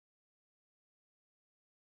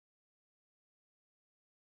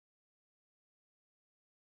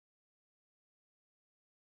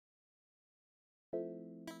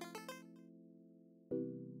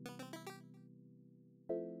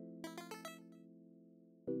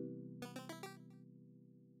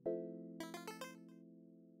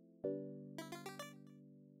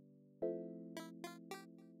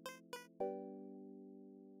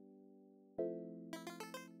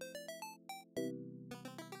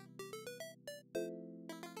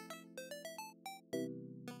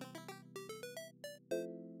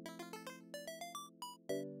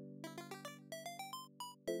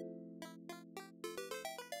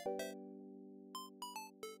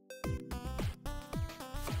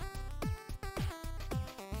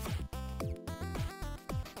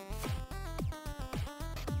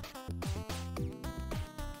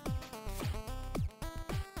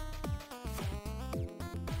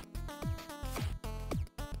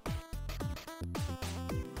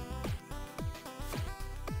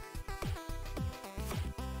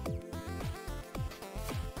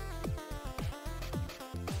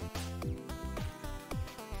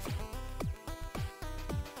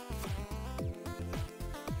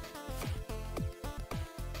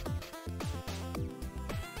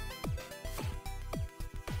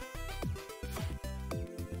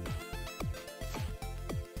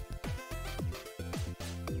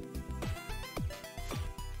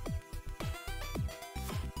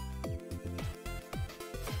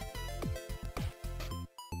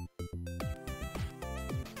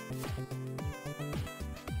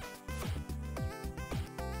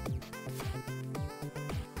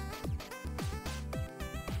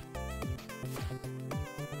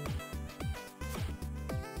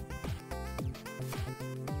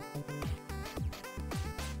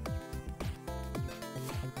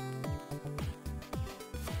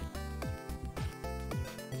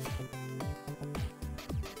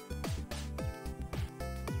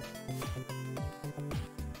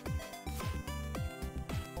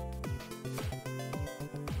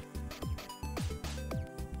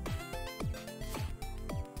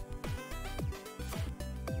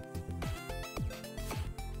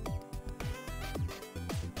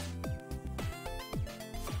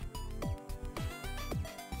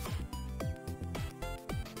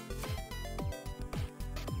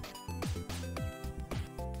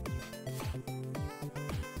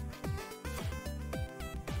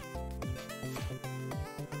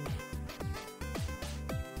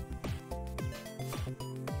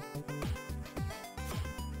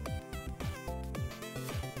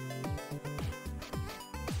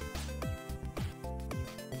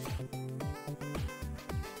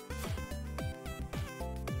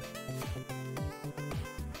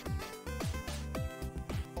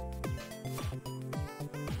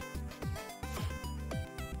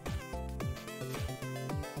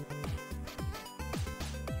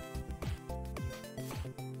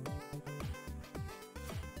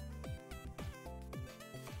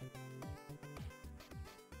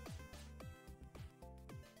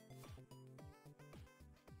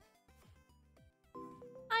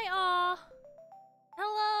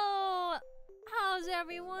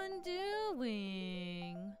everyone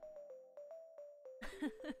doing?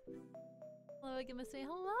 Hello, I gonna say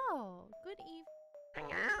hello. Good evening.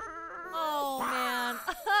 Oh man.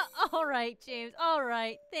 Alright, James.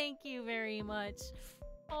 Alright. Thank you very much.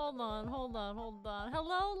 Hold on.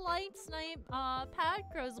 Hello, Light Snipe. Pat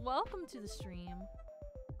Grows, welcome to the stream.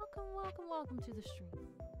 Welcome to the stream.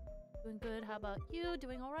 Doing good. How about you?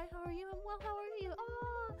 Doing alright? How are you? I'm well. How are you?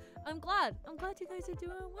 Oh, I'm glad you guys are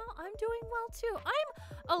doing well. I'm doing well too.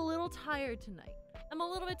 I'm a little tired tonight. I'm a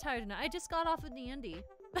little bit tired tonight. I just got off of D&D.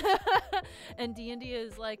 And D&D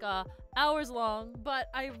is like hours long, but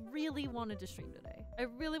I really wanted to stream today. I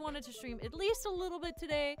really wanted to stream at least a little bit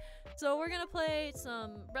today. So we're gonna play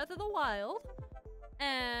some Breath of the Wild.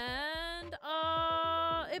 And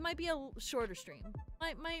it might be a shorter stream.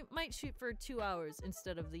 Might shoot for 2 hours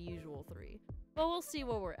instead of the usual 3. But we'll see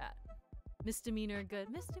where we're at. Misdemeanor good.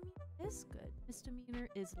 Misdemeanor is good. Misdemeanor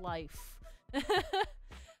is life.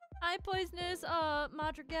 Hi, Poisonous,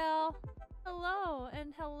 Madrigal. Hello,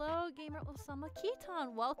 and hello, Gamer Osama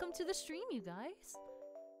Keaton. Welcome to the stream, you guys.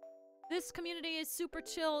 This community is super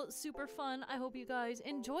chill, super fun. I hope you guys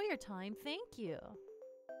enjoy your time. Thank you.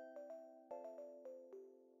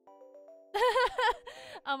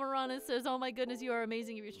 Amarana says, "Oh my goodness, you are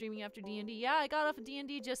amazing if you're streaming after D&D." Yeah, I got off of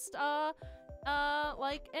D&D just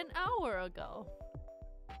like an hour ago.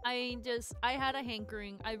 I had a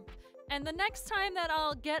hankering. And the next time that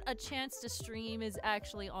I'll get a chance to stream is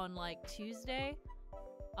actually on like Tuesday.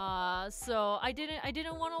 So I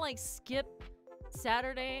didn't want to like skip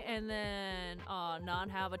Saturday and then not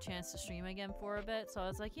have a chance to stream again for a bit. So I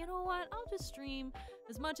was like, you know what? I'll just stream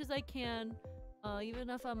as much as I can. Even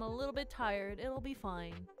if I'm a little bit tired, it'll be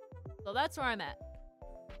fine. So that's where I'm at.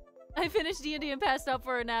 I finished D&D and passed out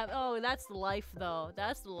for a nap. Oh, that's the life though.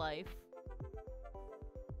 That's the life.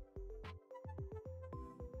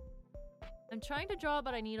 I'm trying to draw,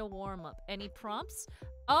 but I need a warm-up. Any prompts?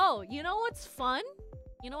 Oh, you know what's fun?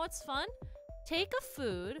 You know what's fun? Take a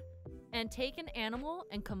food and take an animal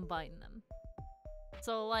and combine them.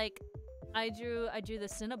 So like, I drew the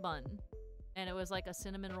Cinnabon, and it was like a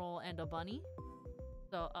cinnamon roll and a bunny.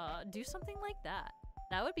 So do something like that.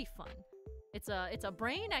 That would be fun. It's a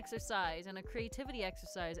brain exercise and a creativity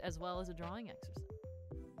exercise as well as a drawing exercise.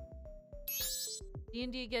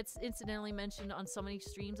 D&D gets incidentally mentioned on so many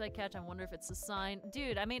streams I catch. I wonder if it's a sign.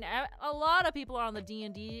 Dude, I mean, a lot of people are on the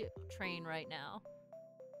D&D train right now.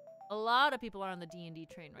 A lot of people are on the D&D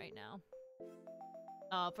train right now.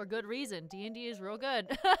 For good reason. D&D is real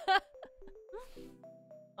good.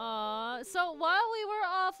 So while we were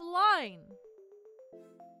offline,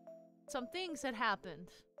 some things had happened.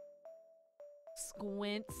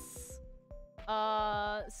 Squints.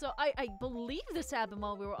 So I believe this happened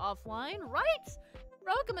while we were offline, right?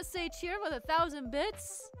 Rokama say cheer with 1,000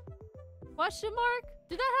 bits? Question mark?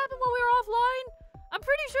 Did that happen while we were offline? I'm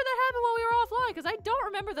pretty sure that happened while we were offline because I don't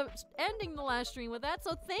remember ending the last stream with that.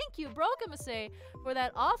 So thank you, Brokama say, for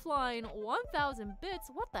that offline 1,000 bits.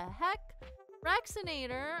 What the heck?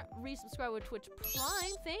 Rexinator resubscribed with Twitch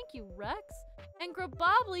Prime. Thank you, Rex. And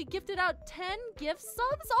Grabobly gifted out 10 gift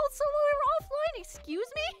subs also while we were offline.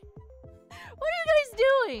 Excuse me? What are you guys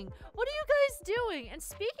doing? What are you guys doing? And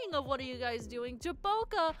speaking of what are you guys doing,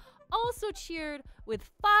 Jaboka also cheered with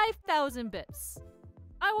 5,000 bits.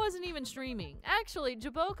 I wasn't even streaming. Actually,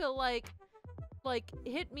 Jaboka like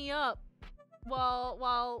hit me up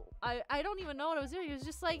while I don't even know what I was doing. He was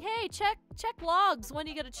just like, hey, check logs when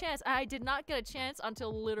you get a chance. I did not get a chance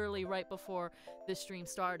until literally right before this stream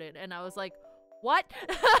started. And I was like, what?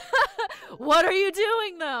 What are you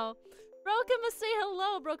doing though? Brokama say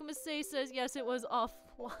hello. Brokama say says yes, it was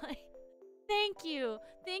offline. Thank you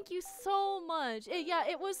so much. Yeah,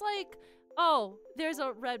 it was like, oh, there's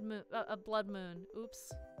a red moon, a blood moon.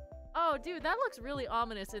 Oops. Oh, dude, that looks really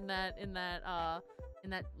ominous in that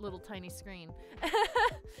little tiny screen.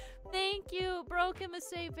 Thank you, Brokama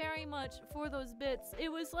say very much for those bits.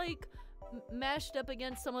 It was like mashed up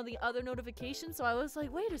against some of the other notifications, so I was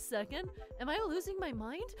like, wait a second, am I losing my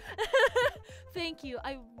mind? Thank you,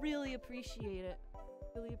 I really appreciate it.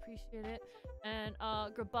 Really appreciate it. And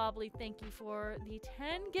Grabobly, thank you for the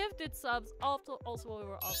 10 gifted subs. Also while we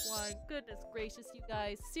were offline. Goodness gracious, you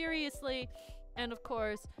guys, seriously. And of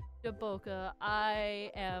course, Jaboka,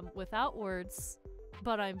 I am without words,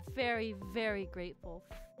 but I'm very, very grateful.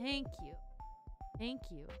 Thank you. Thank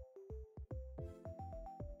you.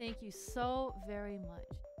 Thank you so very much.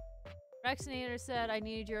 Rexinator said I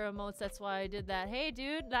needed your emotes, that's why I did that. Hey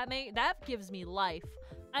dude, that gives me life.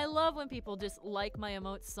 I love when people just like my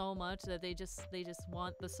emotes so much that they just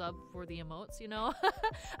want the sub for the emotes, you know?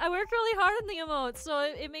 I work really hard on the emotes, so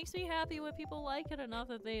it makes me happy when people like it enough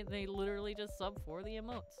that they literally just sub for the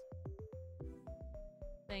emotes.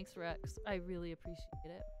 Thanks, Rex. I really appreciate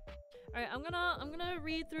it. Alright, I'm gonna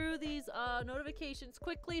read through these notifications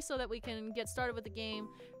quickly so that we can get started with the game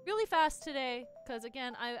really fast today. Because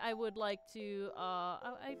again, I would like to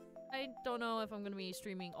I don't know if I'm gonna be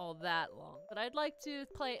streaming all that long, but I'd like to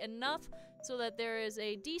play enough so that there is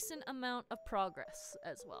a decent amount of progress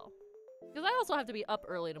as well. Because I also have to be up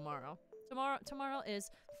early tomorrow. Tomorrow is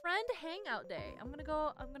friend hangout day. I'm gonna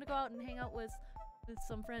go out and hang out with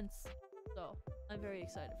some friends. So I'm very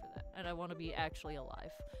excited for that, and I want to be actually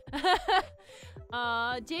alive.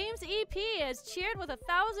 James EP has cheered with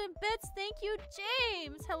 1,000 bits. Thank you,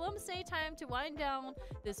 James. Hello, Masae. Time to wind down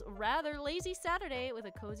this rather lazy Saturday with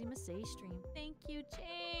a cozy Masae stream. Thank you,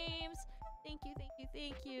 James. Thank you, thank you,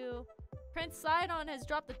 thank you. Prince Sidon has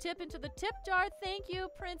dropped the tip into the tip jar. Thank you,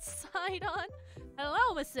 Prince Sidon.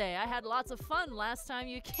 Hello, Masae. I had lots of fun last time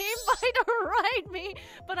you came by to ride me,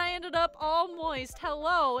 but I ended up all moist.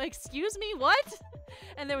 Hello, excuse me, what?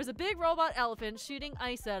 And there was a big robot elephant shooting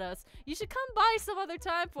ice at us. You should come by some other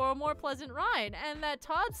time for a more pleasant ride, and that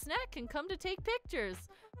Todd Snack can come to take pictures.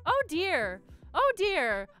 Oh dear. Oh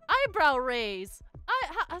dear. Eyebrow raise.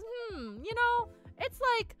 You know,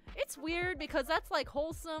 it's weird because that's like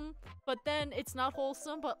wholesome, but then it's not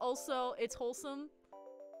wholesome, but also it's wholesome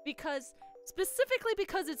specifically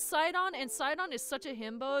because it's Sidon, and Sidon is such a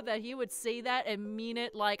himbo that he would say that and mean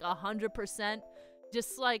it like 100%,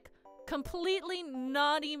 just like completely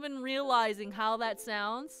not even realizing how that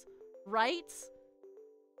sounds, right?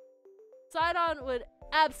 Sidon would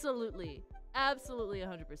absolutely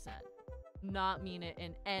 100% not mean it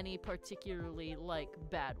in any particularly like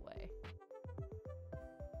bad way.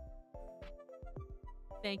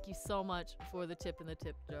 Thank you so much for the tip in the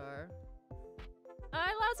tip jar.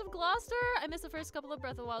 Alright, Lads of Gloucester. I missed the first couple of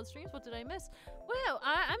Breath of the Wild streams. What did I miss? Well,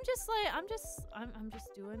 I'm just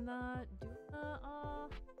doing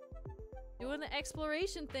the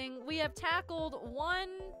exploration thing. We have tackled one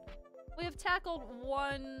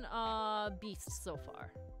beast so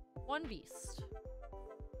far. One beast.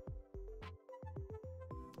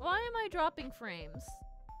 Why am I dropping frames?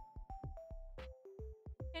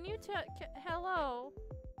 Can you hello?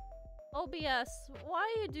 OBS, why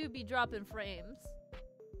you do be dropping frames?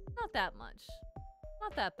 Not that much.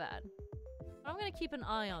 Not that bad. I'm gonna keep an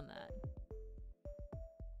eye on that.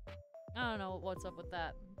 I don't know what's up with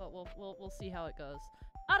that, but we'll see how it goes.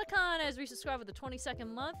 Otacon has resubscribed with the 22nd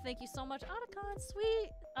month. Thank you so much, Otacon.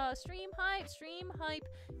 Sweet. Stream hype.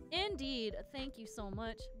 Indeed. Thank you so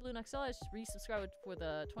much. Blue Nuxel has resubscribed for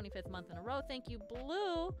the 25th month in a row. Thank you,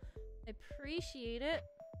 Blue. I appreciate it.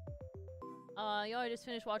 Yo, I just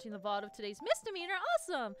finished watching the VOD of today's misdemeanor.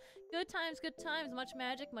 Awesome! Good times, much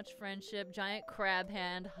magic, much friendship, giant crab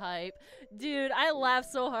hand hype. Dude, I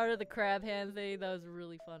laughed so hard at the crab hand thing. That was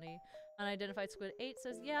really funny. Unidentified Squid 8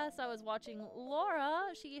 says, yes, I was watching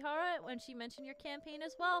Laura Shigihara when she mentioned your campaign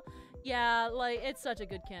as well. Yeah, like, it's such a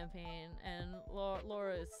good campaign, and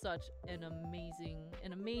Laura is such an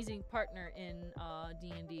amazing partner in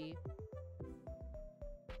D&D.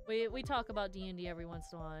 We talk about D&D every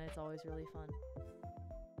once in a while, and it's always really fun.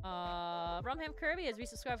 Rumham Kirby has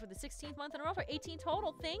resubscribed for the 16th month in a row for 18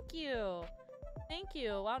 total. Thank you. Thank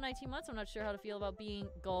you. Wow, 19 months. I'm not sure how to feel about being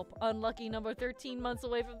gulp unlucky number 13 months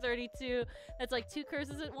away from 32. That's like 2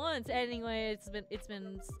 curses at once. Anyway, it's been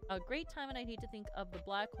a great time, and I'd hate to think of the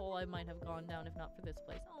black hole I might have gone down if not for this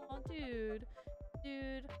place. Oh, dude.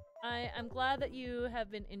 I'm glad that you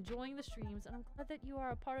have been enjoying the streams, and I'm glad that you are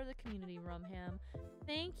a part of the community, Rumham.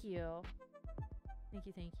 Thank you.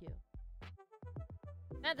 Thank you.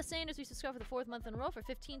 Matt the Sanders, we subscribed for the 4th month in a row for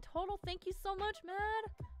 15 total. Thank you so much,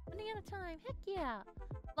 Matt. Running out of time. Heck yeah.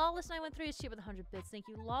 Lawless 913 is cheap with 100 bits. Thank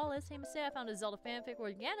you, Lawless. Hey, Masae, I found a Zelda fanfic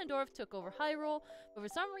where Ganondorf took over Hyrule, but for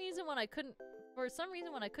some reason when I couldn't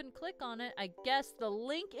click on it, I guess the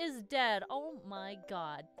link is dead. Oh my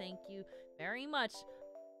god. Thank you very much,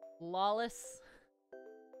 Lawless.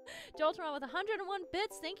 Jolteron with 101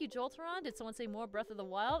 bits. Thank you, Jolteron. Did someone say more Breath of the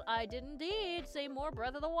Wild? I did indeed say more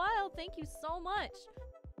Breath of the Wild. Thank you so much.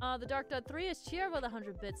 The Dark Dud 3 is cheered with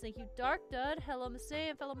 100 bits. Thank you, Dark Dud. Hello, Masae,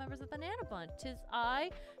 and fellow members of Banana Bunch. 'Tis I,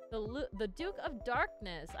 the Duke of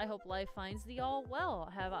Darkness. I hope life finds thee all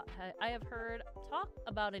well. I have heard talk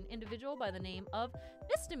about an individual by the name of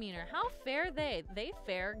Misdemeanor. How fare they? They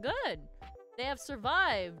fare good. They have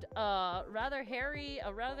survived a rather hairy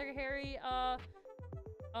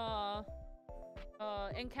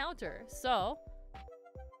encounter. So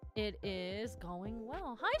It is going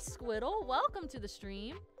well. Hi, Squiddle. Welcome to the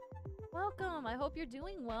stream. Welcome. I hope you're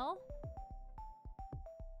doing well.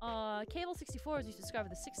 Cable 64 is resubscribed for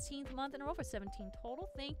the 16th month in a row for 17 total.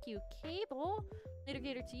 Thank you, Cable. Later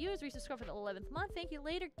Gator to you is resubscribed for the 11th month. Thank you,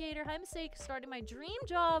 Later Gator. Hi, Mistake. Starting my dream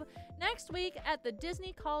job next week at the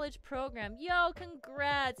Disney College program. Yo,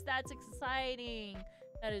 congrats. That's exciting.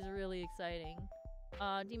 That is really exciting.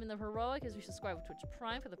 Demon the Heroic is resubscribed with Twitch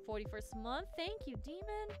Prime for the 41st month. Thank you,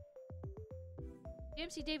 Demon.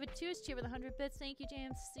 JMC David 2 is cheer with 100 bits. Thank you,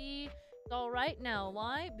 JMC. It's all right now.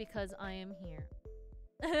 Why? Because I am here.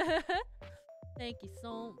 Thank you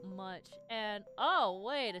so much. And oh,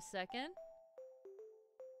 wait a second.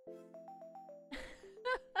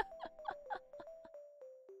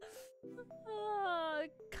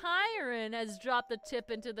 Kyron has dropped the tip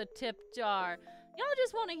into the tip jar. Y'all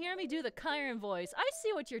just want to hear me do the Kyron voice. I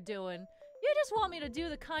see what you're doing. You just want me to do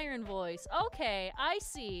the Kyron voice. Okay, I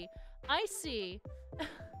see. I see.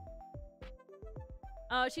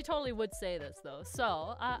 She totally would say this though.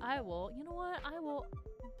 So I will. You know what? I will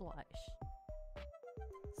blush.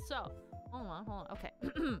 So hold on. Okay.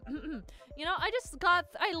 You know,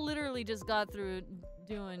 I literally just got through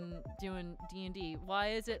doing D&D. Why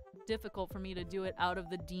is it difficult for me to do it out of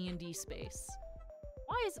the D&D space?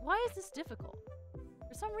 Why is this difficult?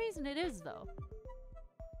 For some reason it is though.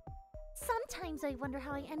 Sometimes I wonder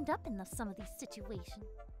how I end up in some of these situations.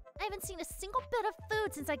 I haven't seen a single bit of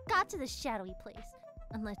food since I got to this shadowy place.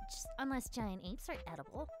 Unless giant apes are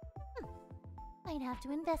edible. I'd have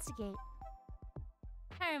to investigate.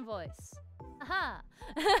 Kyron voice. Aha!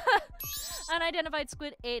 Unidentified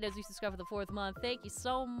Squid 8 as you subscribe for the 4th month. Thank you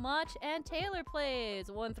so much. And Taylor plays.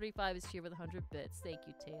 135 is cheer with 100 bits. Thank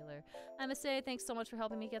you, Taylor. I must say, thanks so much for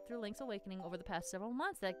helping me get through Link's Awakening over the past several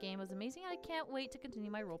months. That game was amazing. I can't wait to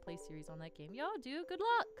continue my roleplay series on that game. Yo, dude, good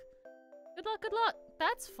luck. Good luck, good luck.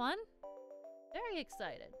 That's fun. Very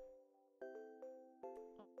excited.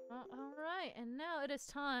 Alright, and now it is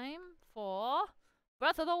time for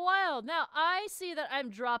Breath of the Wild. Now, I see that I'm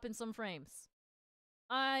dropping some frames.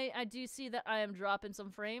 I do see that I am dropping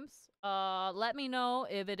some frames. Let me know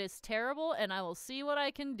if it is terrible, and I will see what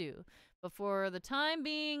I can do. But for the time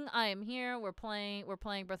being, I am here. We're playing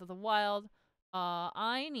Breath of the Wild.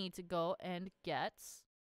 I need to go and get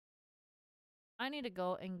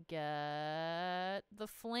the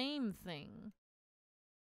flame thing.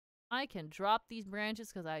 I can drop these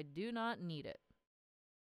branches because I do not need it.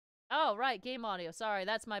 Oh, right, game audio. Sorry,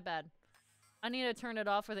 that's my bad. I need to turn it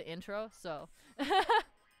off for the intro, so.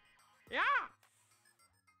 Yeah!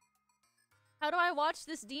 How do I watch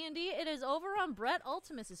this D&D? It is over on Brett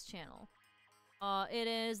Ultimus's channel. It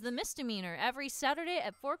is The Misdemeanor every Saturday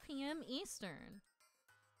at 4 p.m. Eastern.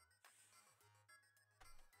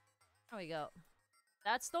 There we go.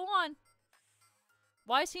 That's the one.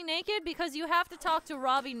 Why is he naked? Because you have to talk to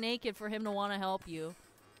Robbie naked for him to want to help you.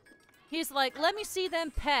 He's like, let me see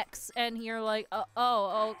them pecs. And you're like,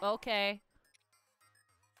 oh, okay.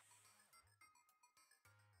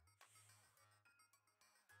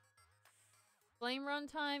 Flame run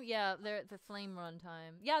time? Yeah, they're the flame run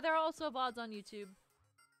time. Yeah, there are also VODs on YouTube.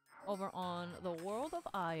 Over on the World of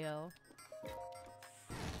Io.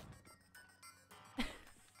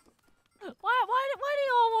 Why do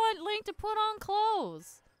y'all want Link to put on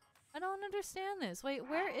clothes? I don't understand this. Wait,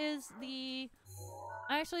 where is the...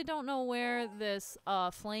 I actually don't know where this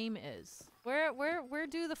flame is. Where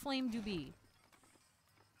do the flame do be?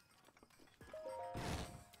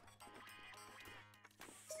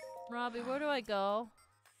 Robbie, where do I go?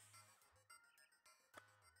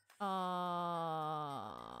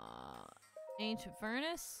 Ancient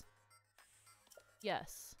Furnace?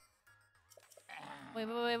 Yes. Wait,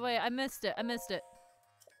 I missed it.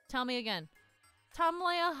 Tell me again.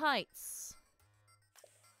 Tamlea Heights.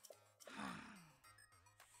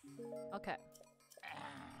 Okay.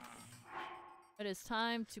 It is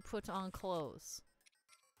time to put on clothes.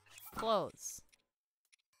 Clothes.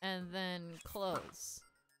 And then clothes.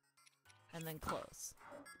 And then clothes.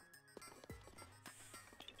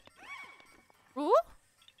 Ooh?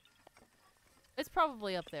 It's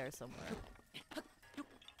probably up there somewhere.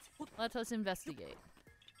 Let us investigate.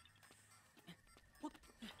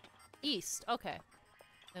 East. Okay.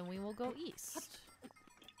 Then we will go east.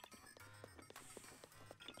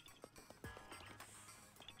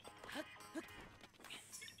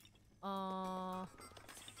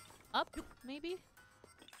 Up, maybe?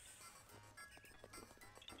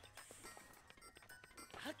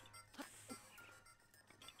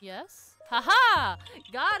 Yes? Haha!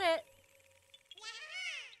 Got it!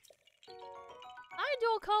 Hi,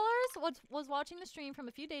 Dual Colors was watching the stream from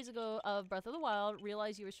a few days ago of Breath of the Wild,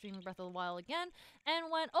 realized you were streaming Breath of the Wild again,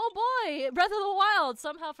 and went, oh boy, Breath of the Wild,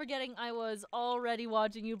 somehow forgetting I was already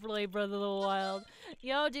watching you play Breath of the Wild.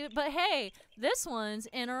 Yo, dude, but hey, this one's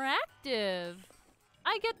interactive.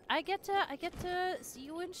 I get to see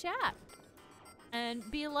you in chat and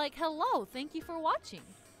be like, hello, thank you for watching.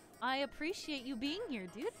 I appreciate you being here,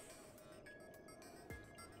 dude.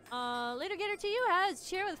 Later Gator to you has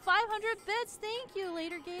cheer with 500 bits. Thank you,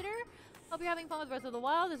 Later Gator. Hope you're having fun with Breath of the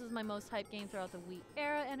Wild. This is my most hyped game throughout the Wii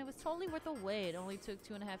era, and it was totally worth the wait. It only took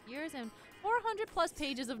 2.5 years and 400 plus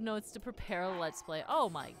pages of notes to prepare a Let's Play. Oh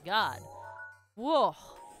my god. Whoa.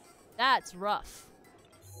 That's rough.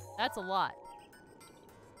 That's a lot.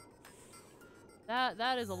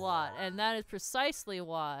 That is a lot, and that is precisely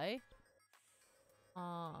why.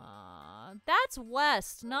 That's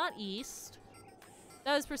west, not east.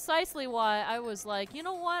 That is precisely why I was like, you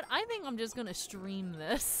know what? I think I'm just gonna stream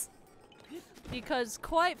this. Because,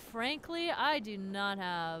 quite frankly, I do not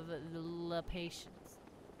have the patience.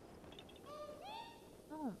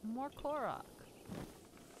 Oh, more Korok.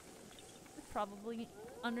 It's probably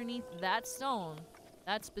underneath that stone.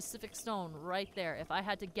 That specific stone right there, if I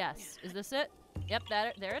had to guess. Is this it? Yep,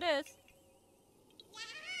 there it is.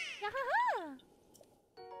 Yahaha!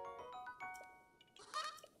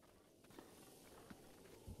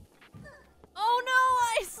 Oh no,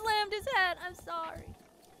 I slammed his head. I'm sorry.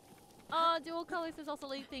 Dual Colors is also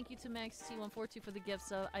late. Thank you to Max T142 for the gifts.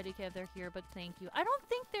 So IDK if they're here, but thank you. I don't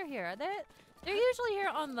think they're here. They're usually here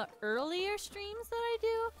on the earlier streams that I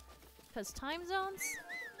do, because time zones.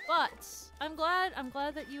 But I'm glad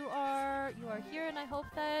that you are here, and I hope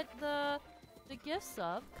that the gift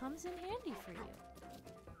sub comes in handy for you.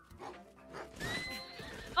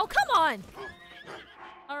 Oh, come on!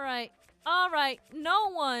 Alright, no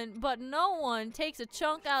one takes a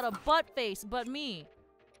chunk out of butt face but me.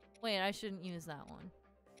 Wait, I shouldn't use that one.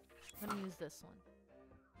 I'm gonna use this one.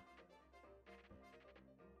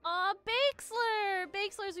 Bakesler!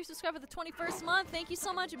 Bakesler's resubscribed for the 21st month. Thank you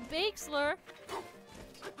so much, Bakesler.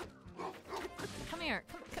 Come here.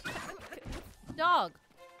 Come. Dog.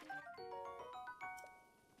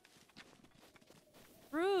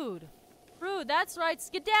 Rude. That's right.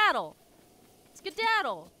 Skedaddle.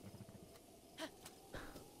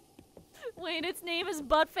 Wait, its name is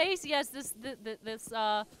Buttface? Yes,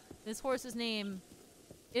 this horse's name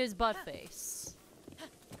is Buttface.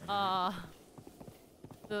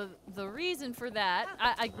 The reason for that,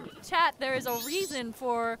 chat, there is a reason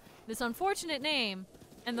for this unfortunate name,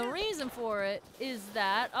 and the reason for it is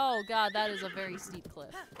that, oh god, that is a very steep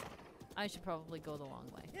cliff. I should probably go the long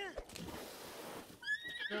way.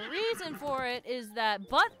 The reason for it is that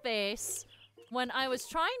Buttface, when I was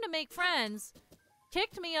trying to make friends,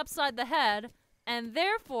 kicked me upside the head, and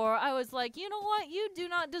therefore I was like, you know what? You do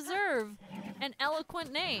not deserve an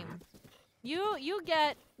eloquent name. You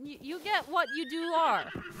get what you do are.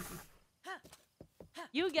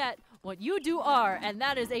 You get what you do are, and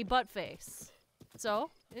that is a Buttface. So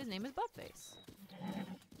his name is Buttface.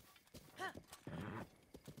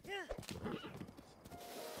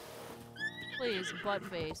 Please,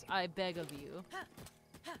 Buttface, I beg of you.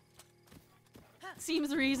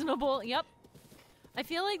 Seems reasonable. Yep. I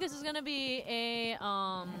feel like this is gonna be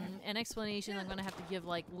an explanation I'm gonna have to give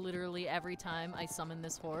like literally every time I summon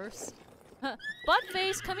this horse.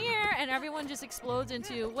 Buttface, come here! And everyone just explodes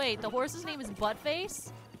into, wait, the horse's name is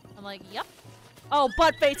Buttface? I'm like, yep. Oh,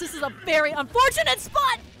 Buttface, this is a very unfortunate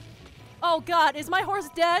spot! Oh god, is my horse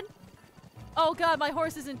dead? Oh god, my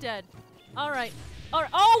horse isn't dead. Alright.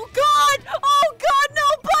 Alright. Oh god! Oh god,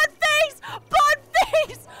 no! Buttface!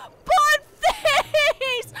 Buttface!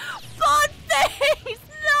 Buttface! Buttface!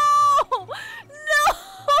 No! No!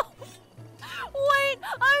 Wait,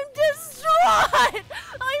 I'm distraught!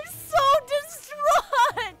 I'm so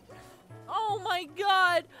distraught! Oh my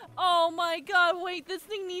god! Oh my god, wait, this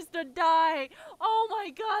thing needs to die! Oh my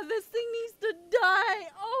god, this thing needs to die!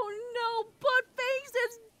 Oh no, Buttface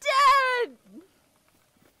is dead!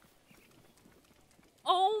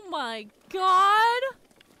 Oh my god!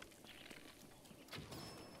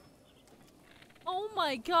 Oh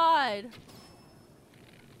my god!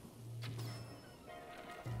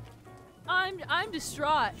 I'm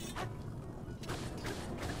distraught.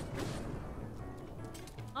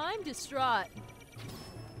 I'm distraught.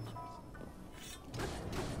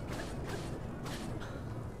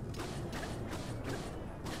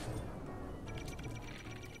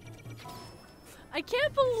 I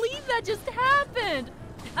can't believe that just happened!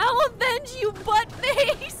 I'll avenge you,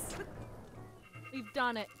 Buttface! We've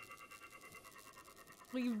done it.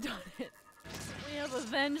 We've done it. We have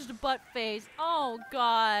avenged Buttface. Oh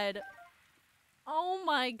god. Oh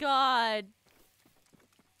my god.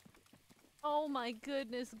 Oh my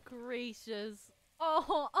goodness gracious.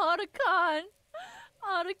 Oh, Otacon.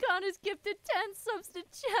 Otacon has gifted 10 subs to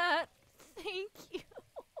chat. Thank you.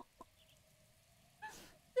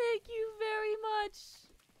 Thank you very much.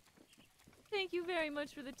 Thank you very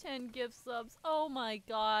much for the 10 gift subs. Oh my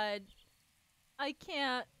god. I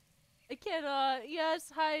can't. I cannot.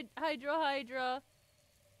 Yes, Hydra.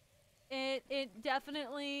 It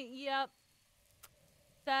definitely, yep.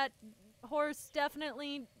 That horse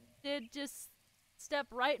definitely did just step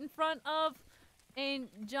right in front of a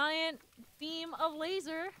giant beam of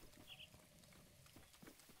laser.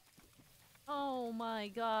 Oh my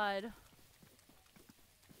god.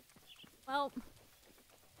 Well,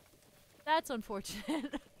 that's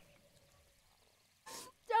unfortunate.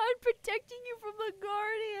 I'm protecting you from the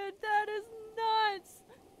Guardian. That is nuts.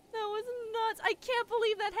 That was nuts. I can't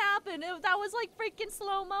believe that happened. That was like freaking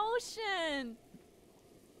slow motion.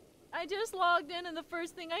 I just logged in and the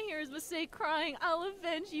first thing I hear is Masay crying, "I'll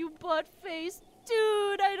avenge you, Buttface."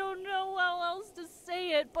 Dude, I don't know how else to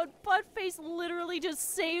say it, but Buttface literally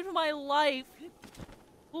just saved my life.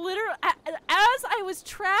 Literally, as I was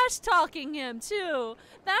trash talking him too.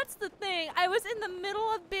 That's the thing. I was in the middle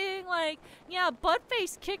of being like, yeah,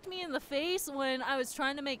 Buttface kicked me in the face when I was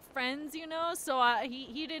trying to make friends, you know, so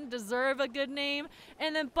he didn't deserve a good name.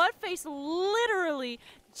 And then Buttface literally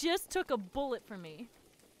just took a bullet for me.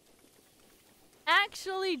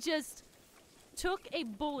 Actually just took a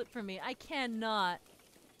bullet for me. I cannot.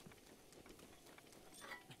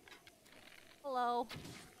 Hello.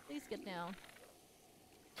 Please get down.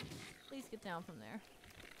 Please get down from there.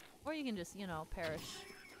 Or you can just, you know, perish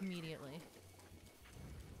immediately.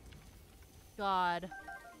 God.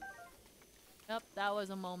 Yep, that was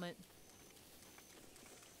a moment.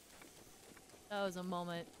 That was a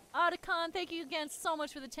moment. Otacon, thank you again so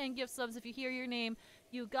much for the 10 gift subs. If you hear your name,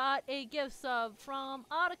 you got a gift sub from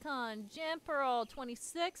Otacon, Jampearl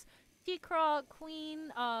 26, T-Craw,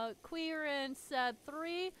 Queen, Queerin, Seb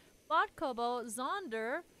 3, Botkobo,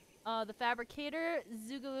 Zonder, the Fabricator,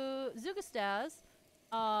 Zugastaz,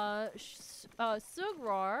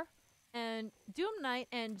 Sugrar, and Doom Knight,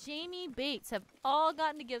 and Jamie Bates have all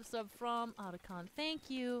gotten a gift sub from Otacon. Thank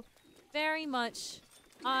you very much.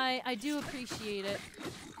 I do appreciate it.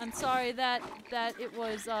 I'm sorry that it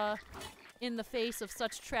was in the face of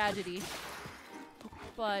such tragedy,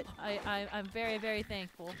 but I'm very, very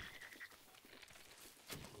thankful.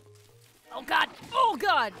 Oh god! Oh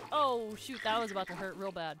god! Oh shoot, that was about to hurt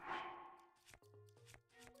real bad.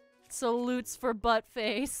 Salutes for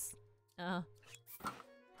Buttface.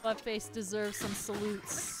 Buttface deserves some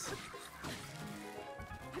salutes.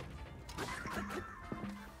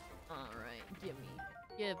 Alright,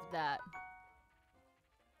 give that.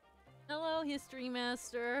 Hello, History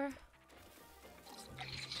Master.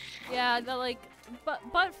 Yeah,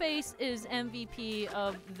 Buttface is MVP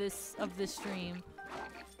of this stream.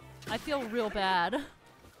 I feel real bad.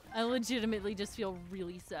 I legitimately just feel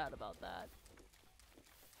really sad about that.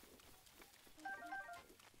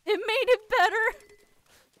 It made it better.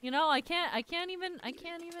 You know, I can't even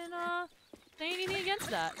say anything against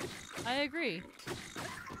that. I agree.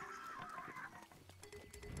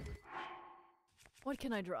 What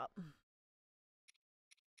can I drop?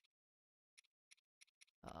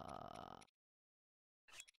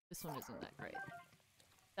 This one isn't that great.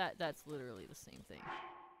 That's literally the same thing.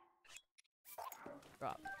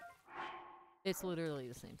 Drop. It's literally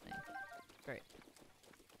the same thing. Great.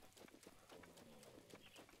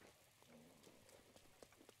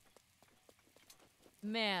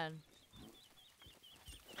 Man.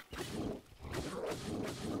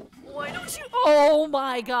 Why don't you— Oh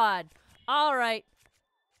my god! Alright.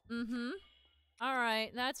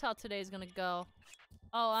 Alright, that's how today's gonna go.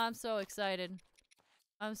 Oh, I'm so excited.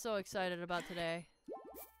 I'm so excited about today.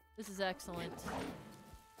 This is excellent.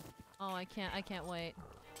 Oh, I can't wait.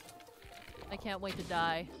 I can't wait to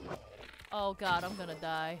die. Oh god, I'm gonna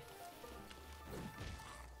die.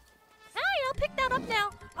 Hi, I'll pick that up now.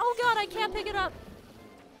 Oh god, I can't pick it up.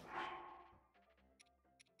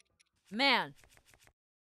 Man.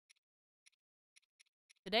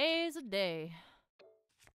 Today's a day.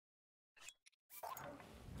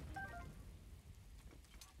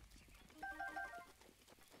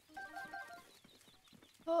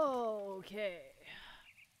 Okay.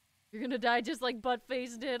 You're gonna die just like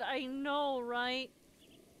Buttface did. I know, right?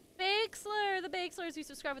 Bakesler! The Bakeslers who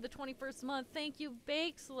subscribed for the 21st month. Thank you,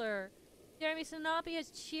 Bakesler. Jeremy Sinapi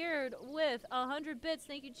has cheered with 100 bits.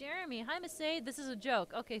 Thank you, Jeremy. Hi, Masay. This is a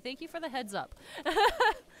joke. Okay, thank you for the heads up. So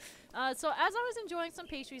as I was enjoying some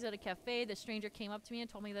pastries at a cafe, the stranger came up to me and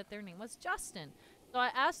told me that their name was Justin. So I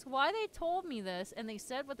asked why they told me this, and they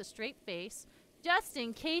said with a straight face, just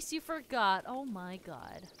in case you forgot. Oh my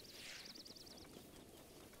god.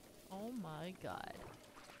 Oh my god.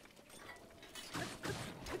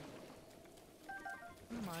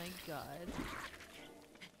 Oh my god.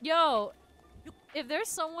 Yo, if there's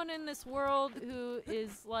someone in this world who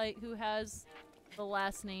is like, who has the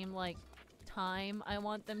last name like Time, I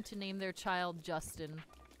want them to name their child Justin.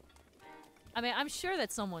 I mean, I'm sure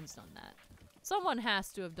that someone's done that. Someone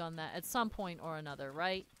has to have done that at some point or another,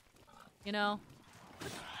 right? You know?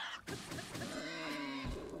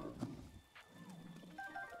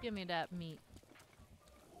 Give me that meat.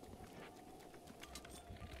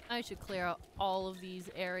 I should clear out all of these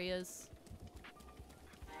areas.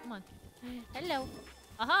 Come on. Hello.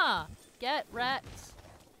 Aha! Get wrecked.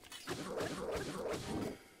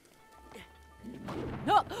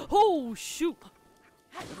 No! Oh, shoot!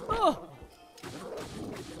 Oh!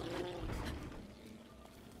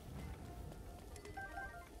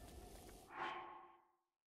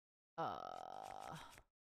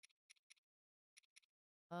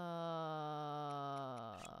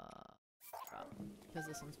 Because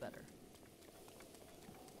this one's better.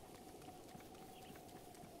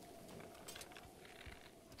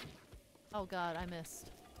 Oh god, I missed.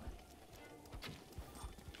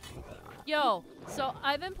 Yo, so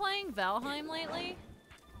I've been playing Valheim lately,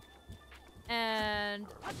 and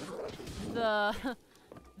the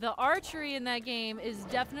the archery in that game is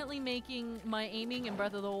definitely making my aiming in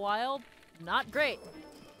Breath of the Wild not great,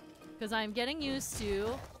 because I'm getting used to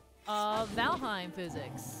Valheim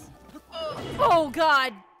physics. Oh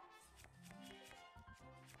god!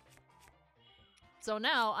 So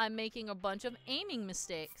now I'm making a bunch of aiming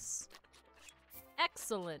mistakes.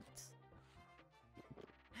 Excellent.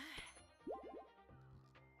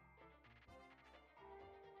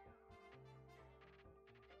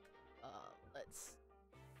 Let's...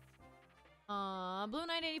 Blue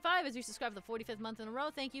Knight 85 as you subscribe for the 45th month in a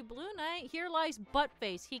row. Thank you, Blue Knight. Here lies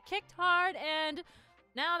Buttface. He kicked hard and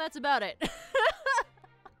now that's about it.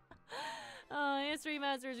 History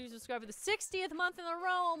Master as you subscribe for the 60th month in a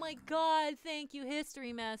row. Oh my god, thank you,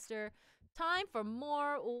 History Master. Time for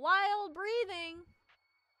more wild breathing.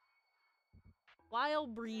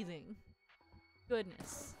 Wild breathing.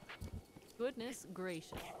 Goodness. Goodness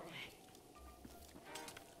gracious.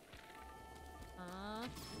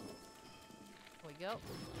 Here we go.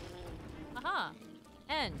 Aha!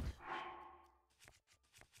 End.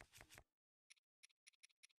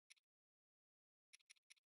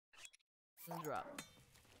 And drop.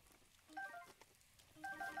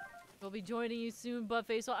 We'll be joining you soon,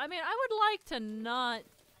 Buttface. So, I mean, I would like to not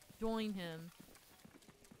join him.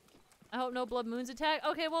 I hope no Blood Moons attack.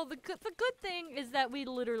 Okay, well, the good thing is that we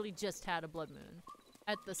literally just had a Blood Moon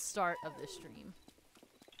at the start of this stream.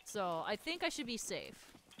 So, I think I should be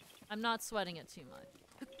safe. I'm not sweating it too much.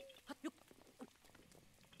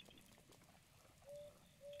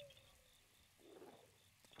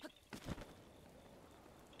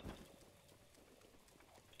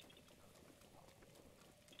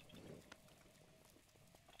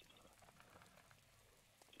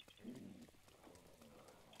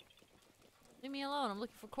 Leave me alone, I'm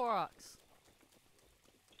looking for Koroks.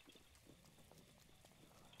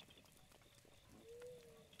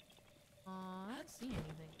 I don't see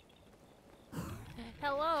anything.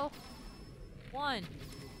 Hello? 1,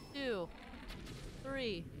 2,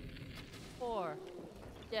 3, 4.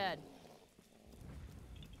 Dead.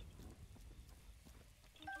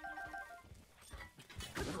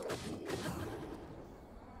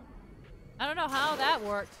 I don't know how that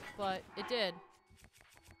worked, but it did.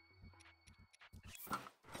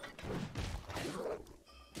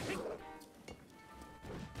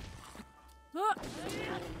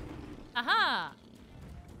 Aha!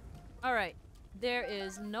 Alright. There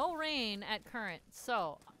is no rain at current,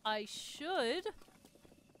 so I should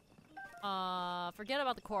forget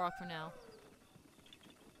about the Korok for now.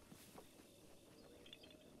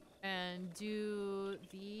 And do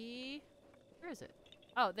the... Where is it?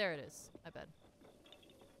 Oh, there it is. I bet.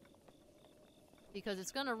 Because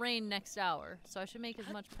it's gonna rain next hour, so I should make as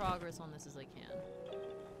much progress on this as I can.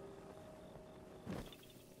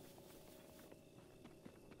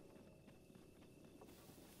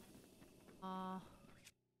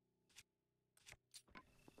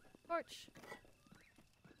 Torch.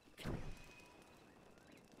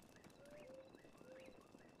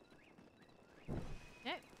 Okay,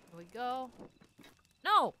 here we go.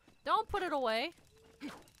 No! Don't put it away! There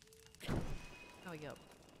we go.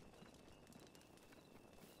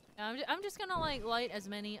 Now, I'm just gonna like light as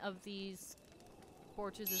many of these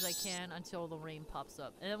torches as I can until the rain pops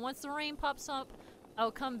up. And then once the rain pops up,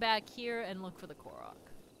 I'll come back here and look for the Korok.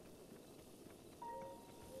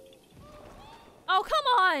 Oh, come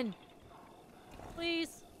on!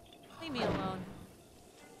 Please. Leave me alone.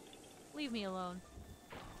 Leave me alone.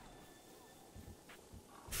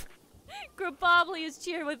 Grabobly is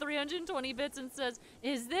cheered with 320 bits and says,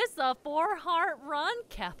 "Is this a 4-heart run,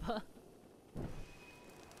 Kappa?"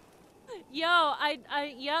 Yo,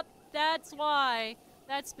 yep, that's why.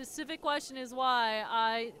 That specific question is why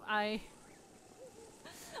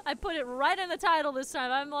I put it right in the title this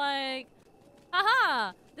time. I'm like,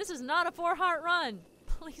 haha, this is not a 4-heart run.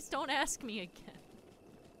 Please don't ask me again.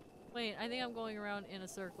 Wait, I think I'm going around in a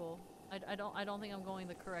circle. I don't think I'm going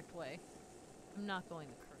the correct way. I'm not going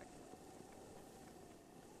the correct way.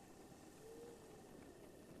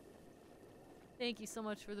 Thank you so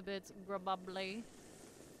much for the bits, Grabobly.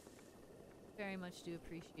 Very much do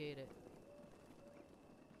appreciate it.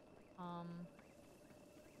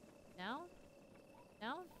 Down?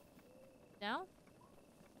 Down? Down?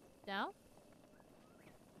 Down?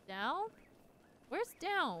 Down? Where's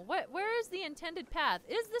down? Where is the intended path?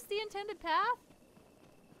 Is this the intended path?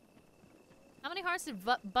 How many hearts did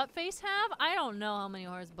Buttface have? I don't know how many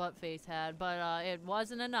hearts Buttface had, but it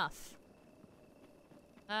wasn't enough.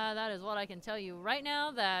 That is what I can tell you right now,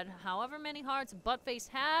 that however many hearts Buttface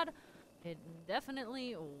had, it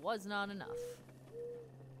definitely was not enough.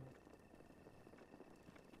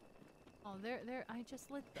 Oh, there, I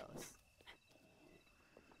just lit those.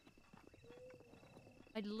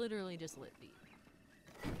 I literally just lit these.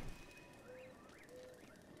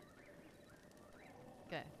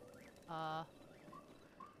 Okay. I'm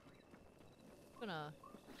gonna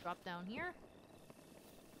drop down here.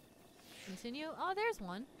 Continue. Oh, there's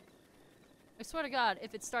one. I swear to God,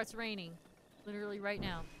 if it starts raining, literally right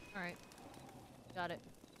now. Alright. Got it.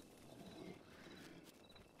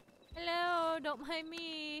 Hello, don't mind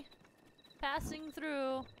me. Passing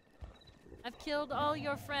through. I've killed all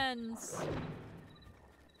your friends.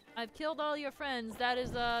 I've killed all your friends. That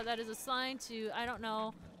is a sign to, I don't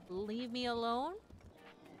know, leave me alone?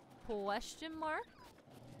 Question mark?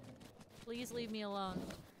 Please leave me alone.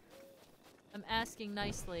 I'm asking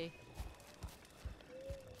nicely.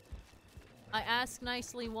 I ask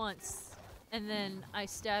nicely once, and then I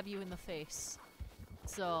stab you in the face.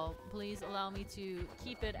 So, please allow me to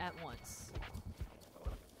keep it at once.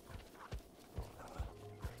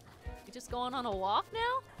 You just going on a walk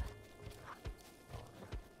now?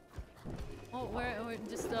 Oh, we're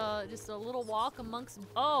just a little walk amongst.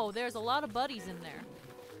 Oh, there's a lot of buddies in there.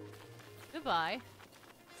 Goodbye.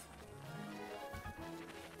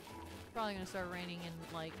 Probably gonna start raining in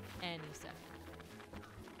like any second.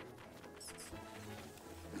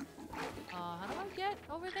 How do I get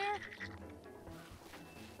over there?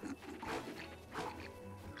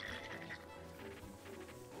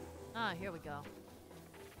 Ah, here we go.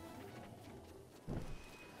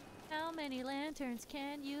 How many lanterns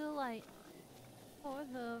can you light before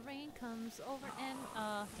the rain comes over and,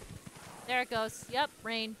 there it goes. Yep,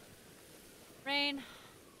 rain. Rain.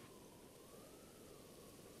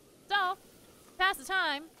 So, to pass the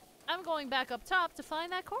time, I'm going back up top to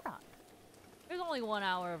find that Korok. There's only 1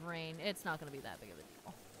 hour of rain. It's not gonna be that big of a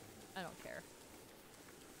deal. I don't care.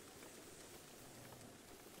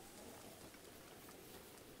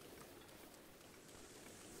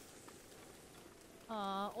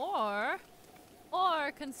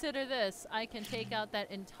 Or consider this. I can take out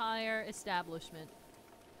that entire establishment.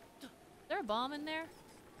 Is there a bomb in there?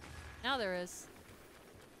 Now there is.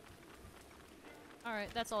 Alright,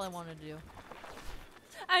 that's all I wanted to do.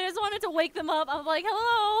 I just wanted to wake them up. I'm like,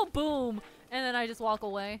 hello, boom. And then I just walk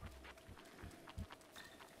away.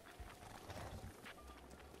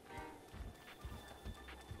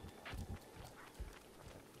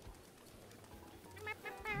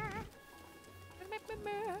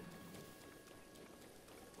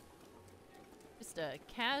 Just a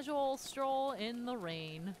casual stroll in the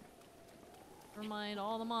rain. Remind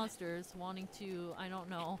all the monsters wanting to, I don't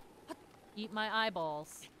know, eat my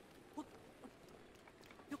eyeballs.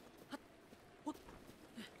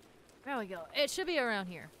 There we go. It should be around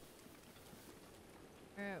here.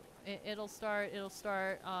 It'll start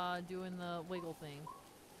doing the wiggle thing.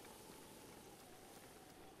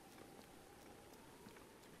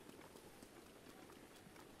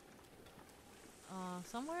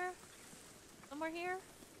 Somewhere here?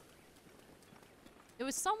 It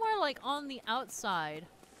was somewhere like on the outside.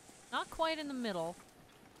 Not quite in the middle.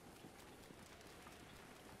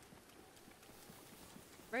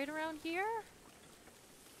 Right around here?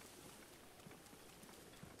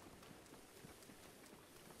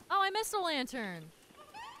 Oh, I missed a lantern.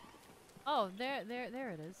 Oh, there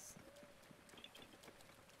it is.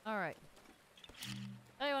 All right.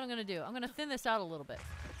 Tell you what I'm gonna do. I'm gonna thin this out a little bit.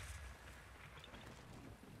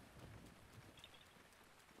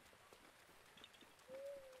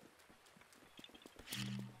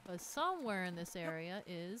 Because somewhere in this area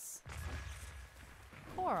is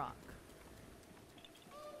Korok.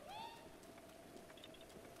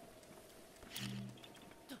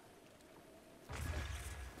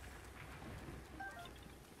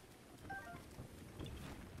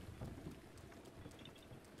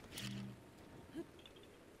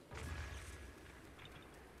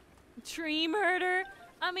 Tree murder?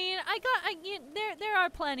 I mean, there are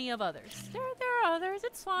plenty of others. There are others.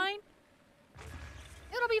 It's fine.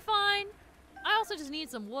 It'll be fine. I also just need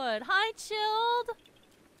some wood. Hi, Chilled.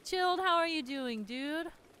 Chilled, how are you doing, dude?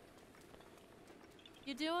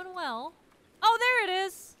 You doing well? Oh, there it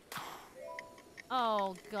is.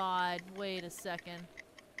 Oh, God. Wait a second.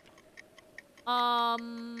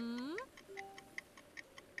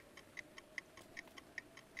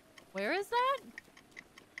 Where is that?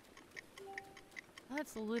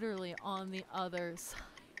 That's literally on the other side.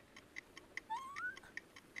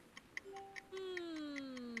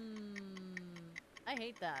 I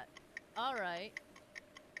hate that. Alright.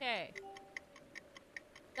 Okay.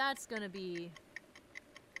 That's gonna be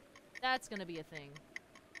a thing.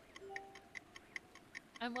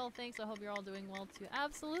 I'm well, thanks. I hope you're all doing well too.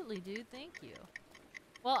 Absolutely, dude. Thank you.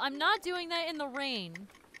 Well, I'm not doing that in the rain.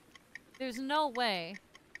 There's no way.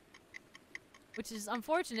 Which is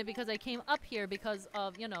unfortunate because I came up here because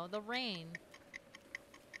of, you know, the rain.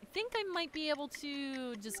 I think I might be able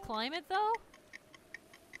to just climb it though.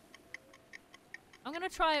 I'm gonna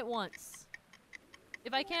try it once.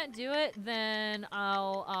 If I can't do it, then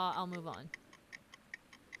I'll move on.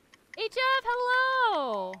 HF,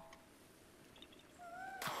 hello!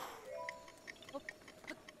 Oh.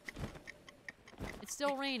 It's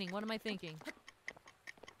still raining. What am I thinking?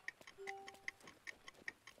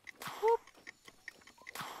 Whoop.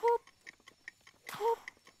 Whoop. Whoop.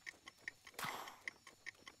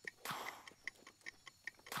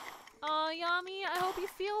 Yami, I hope you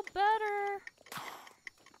feel better.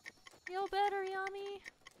 Feel better, Yami.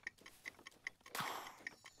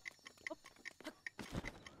 Oh.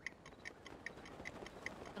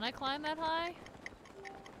 Can I climb that high?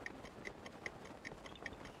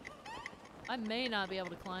 I may not be able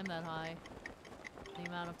to climb that high. The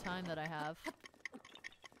amount of time that I have.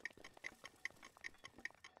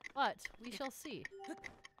 But we shall see.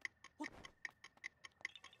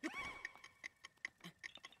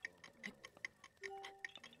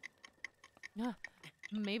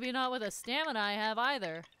 Maybe not with the stamina I have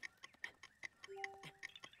either.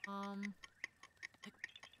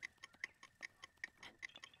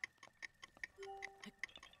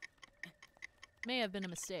 May have been a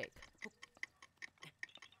mistake.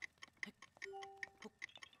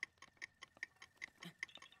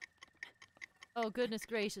 Oh goodness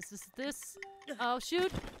gracious, is this? Oh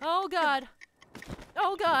shoot! Oh god!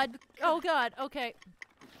 Oh god! Oh god! Okay.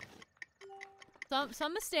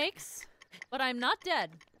 Some mistakes, but I'm not dead.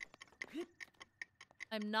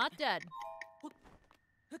 I'm not dead.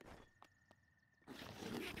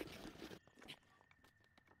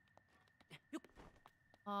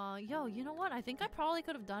 Yo, you know what? I think I probably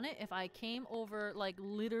could have done it if I came over, like,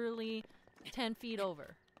 literally 10 feet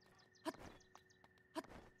over.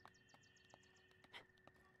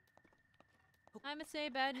 I'm gonna say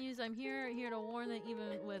bad news. I'm here to warn that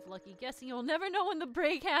even with lucky guessing, you'll never know when the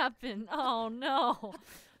break happened. Oh no.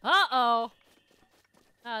 Uh-oh.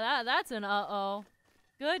 That's an uh-oh.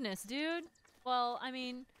 Goodness, dude. Well, I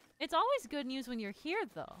mean, it's always good news when you're here,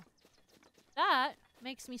 though. That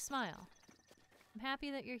makes me smile. I'm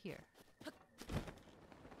happy that you're here.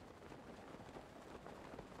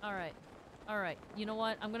 Alright. Alright. You know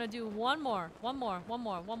what? I'm gonna do one more. One more.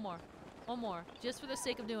 Just for the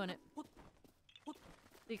sake of doing it.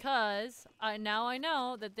 Because now I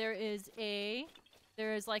know that there is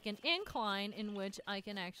like an incline in which I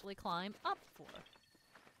can actually climb up for.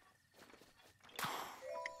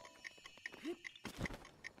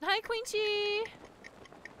 Hi, Quenchy!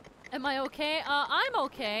 Am I okay? I'm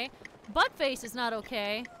okay. Buttface is not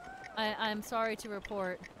okay. I'm sorry to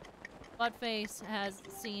report. Buttface has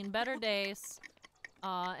seen better days,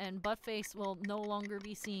 and Buttface will no longer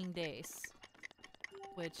be seeing days.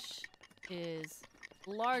 Which is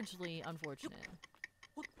largely unfortunate.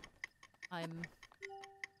 I'm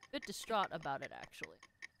a bit distraught about it, actually.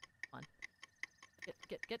 Come on.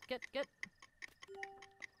 Get.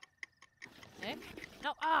 Okay.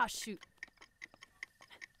 No, shoot.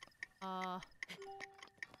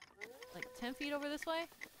 Like 10 feet over this way?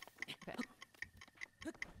 Okay.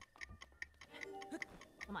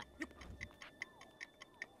 Come on.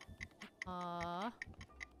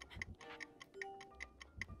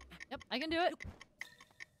 I can do it.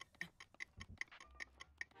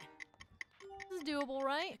 This is doable,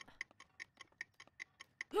 right?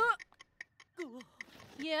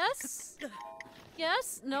 Yes?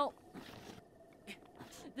 Yes? No.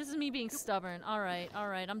 This is me being stubborn. Alright,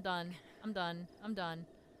 I'm done. I'm done.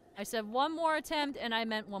 I said one more attempt, and I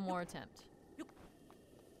meant one more attempt.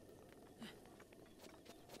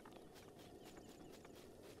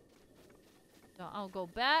 So I'll go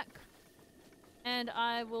back, and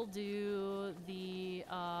I will do the,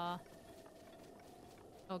 I'll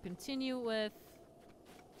continue with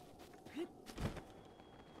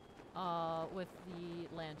the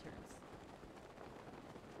lanterns.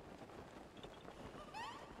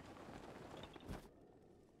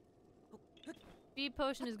 Speed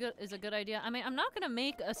potion is a good idea. I mean, I'm not gonna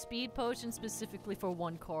make a speed potion specifically for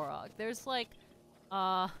one Korok. There's like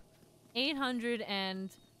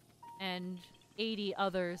 880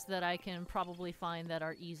 others that I can probably find that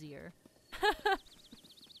are easier.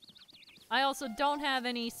 I also don't have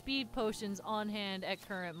any speed potions on hand at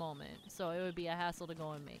current moment, so it would be a hassle to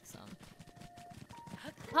go and make some.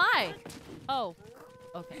 Hi! Oh,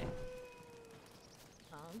 okay.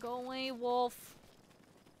 Go away, wolf.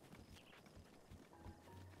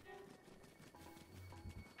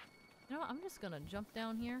 You know what? I'm just gonna jump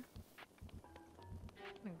down here.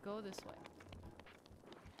 I'm gonna go this way.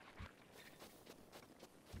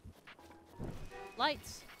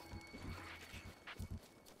 Lights!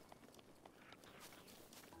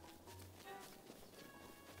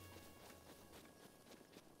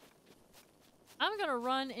 I'm gonna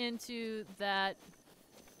run into that.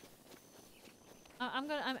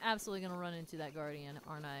 I'm absolutely gonna run into that guardian,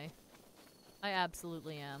 aren't I? I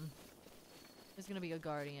absolutely am. There's gonna be a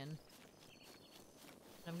guardian.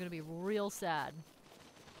 I'm gonna be real sad.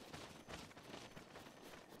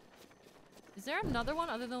 Is there another one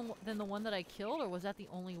other than the one that I killed, or was that the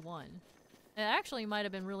only one? It actually might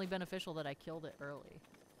have been really beneficial that I killed it early.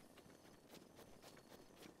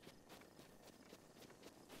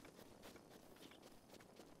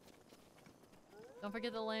 Don't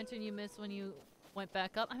forget the lantern you missed when you went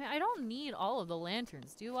back up. I mean, I don't need all of the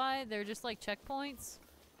lanterns, do I? They're just like checkpoints?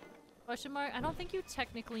 Question mark? I don't think you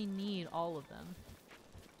technically need all of them.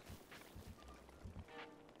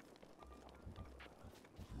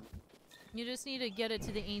 You just need to get it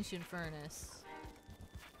to the ancient furnace.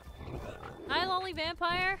 Hi, Lonely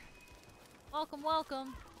Vampire! Welcome,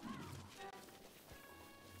 welcome.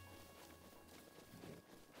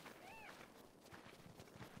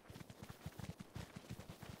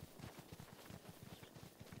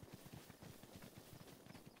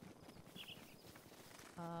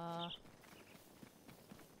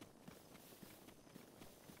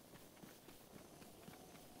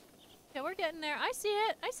 Okay, we're getting there. I see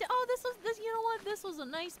it. I see. Oh, this. You know what? This was a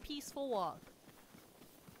nice, peaceful walk.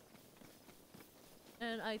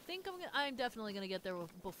 And I think I'm definitely gonna get there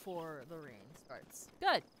before the rain starts.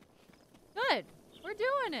 Good. Good. We're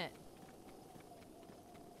doing it.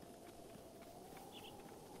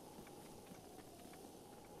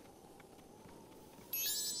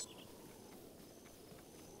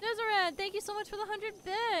 Deseret, thank you so much for the 100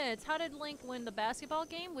 bits. How did Link win the basketball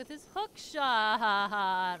game? With his hook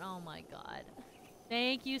shot. Oh my god.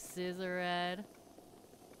 Thank you, Scissorhead.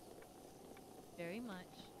 Very much.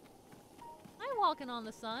 I'm walking on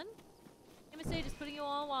the sun. MSA just putting you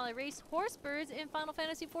on while I race horse birds in Final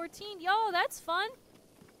Fantasy XIV. Yo, that's fun.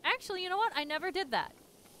 Actually, you know what? I never did that.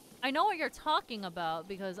 I know what you're talking about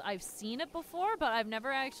because I've seen it before, but I've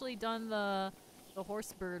never actually done the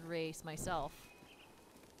horse bird race myself.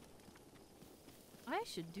 I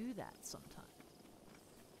should do that sometime.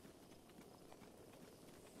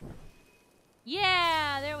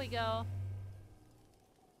 Yeah, there we go.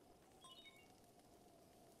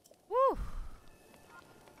 Woo!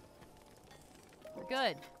 We're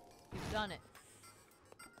good. We've done it.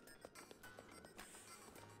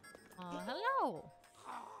 Hello.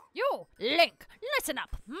 You, Link, listen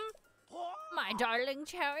up, My darling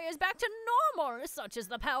Cherry is back to normal. Such is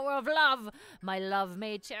the power of love. My love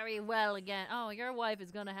made Cherry well again. Oh, your wife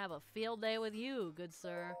is gonna have a field day with you, good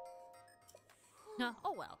sir.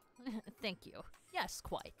 Oh well. Thank you. Yes,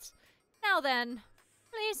 quite. Now then,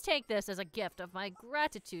 please take this as a gift of my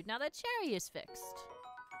gratitude now that Cherry is fixed.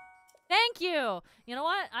 Thank you! You know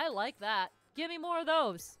what? I like that. Give me more of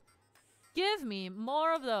those. Give me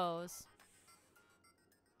more of those.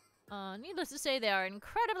 Needless to say, they are an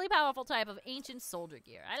incredibly powerful type of ancient soldier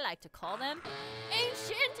gear. I like to call them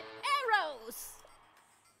ancient arrows!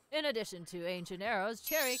 In addition to ancient arrows,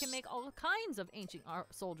 Cherry can make all kinds of ancient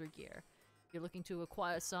soldier gear. If you're looking to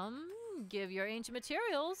acquire some, give your ancient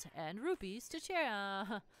materials and rupees to Cherry.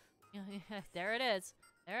 There it is.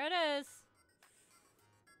 There it is.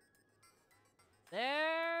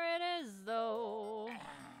 There it is, though.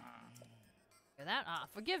 Hear that? Ah,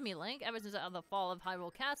 forgive me, Link. Ever since the fall of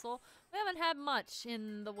Hyrule Castle, we haven't had much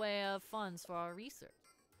in the way of funds for our research.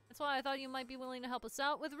 That's why I thought you might be willing to help us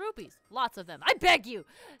out with rupees. Lots of them. I beg you!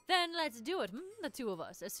 Then let's do it, the two of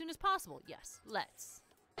us, as soon as possible. Yes, let's.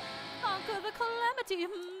 Conquer the calamity,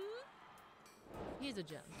 Here's a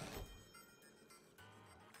gem.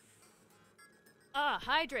 Ah,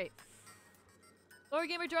 hydrate. Lord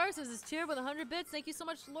Gamer Jarsis is cheered with 100 bits. Thank you so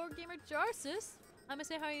much, Lord Gamer Jarsis. I'm gonna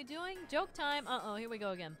say, how are you doing? Joke time. Uh-oh, here we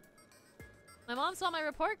go again. My mom saw my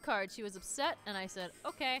report card. She was upset, and I said,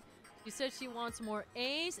 okay. She said she wants more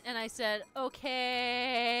A's, and I said,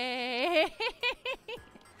 okay.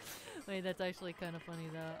 Wait, that's actually kind of funny,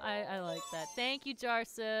 though. I like that. Thank you,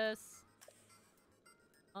 Jarsis.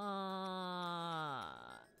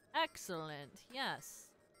 Excellent. Yes.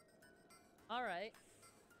 Alright.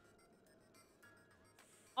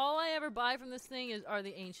 All I ever buy from this thing are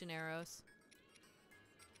the ancient arrows.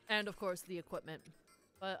 And, of course, the equipment.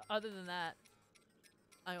 But other than that,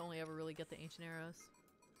 I only ever really get the ancient arrows.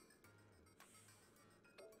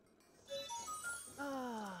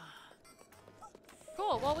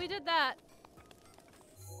 Cool, well, we did that.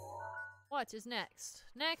 What is next?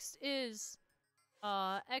 Next is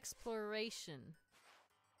exploration.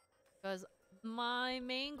 Because my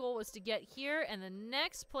main goal was to get here, and the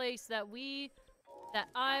next place that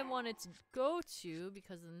I wanted to go to,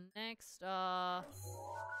 because the next oh,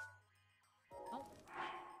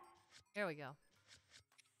 here we go.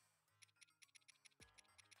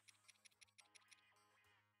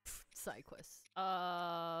 Side quests.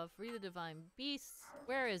 Free the divine beasts.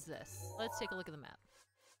 Where is this? Let's take a look at the map.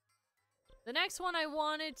 The next one I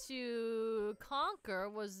wanted to conquer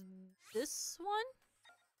was this one?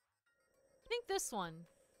 I think this one.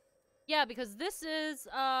 Yeah, because this is,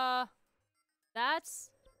 that's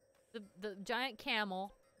the giant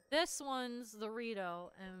camel. This one's the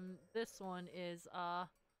Rito, and this one is,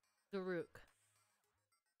 Daruk.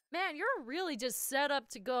 Man, you're really just set up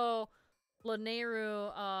to go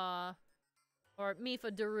Laneru, or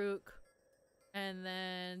Mifa Daruk, and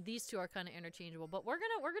then these two are kind of interchangeable. But we're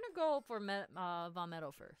gonna go for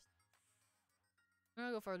Valmetto first. We're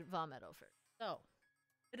gonna go for Valmetto first. So,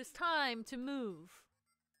 it is time to move.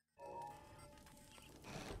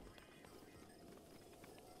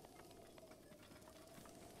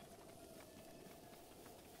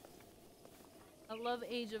 I love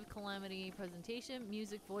Age of Calamity presentation,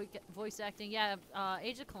 music, voice acting. Yeah,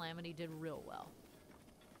 Age of Calamity did real well.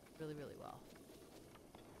 Really, really well.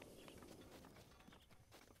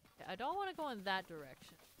 Okay, I don't want to go in that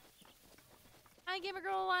direction. Hi, Gamer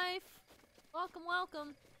Girl Life! Welcome,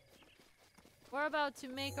 welcome! We're about to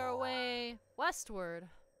make our way westward.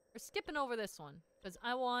 We're skipping over this one, because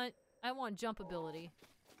I want jump ability.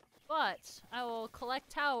 But I will collect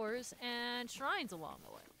towers and shrines along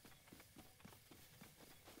the way.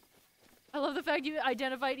 I love the fact you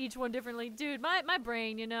identified each one differently. Dude, my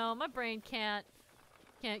brain, you know, my brain can't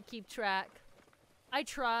keep track. I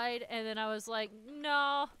tried, and then I was like,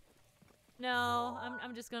 no,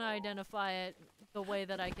 I'm just gonna identify it the way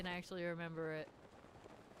that I can actually remember it.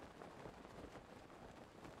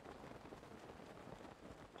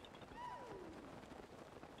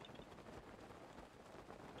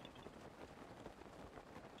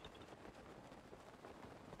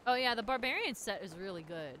 Oh yeah, the Barbarian set is really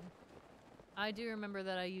good. I do remember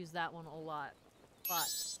that I used that one a lot,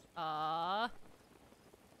 but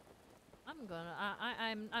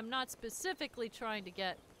I'm not specifically trying to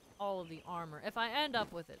get all of the armor. If I end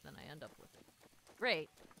up with it, then I end up with it. Great.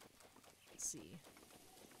 Let's see.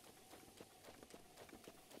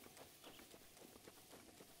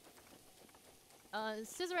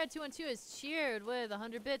 Scissorhead212 is cheered with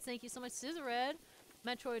 100 bits. Thank you so much, Scissorhead.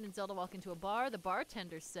 Metroid and Zelda walk into a bar. The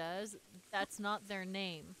bartender says that's not their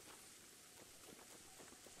name.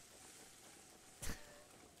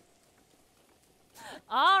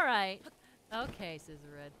 Alright. Okay,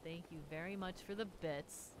 Scissorhead. Thank you very much for the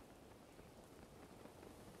bits.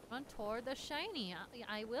 Run toward the shiny.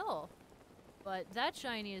 I will. But that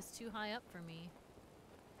shiny is too high up for me.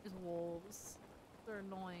 There's wolves. They're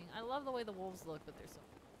annoying. I love the way the wolves look, but they're so...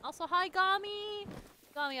 Also, hi, Gami!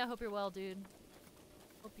 Gami, I hope you're well, dude.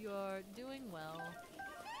 Hope you are doing well.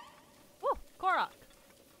 Woo! Korok!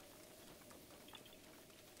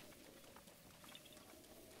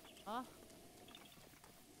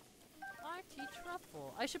 Arty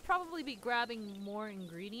truffle. I should probably be grabbing more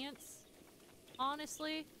ingredients,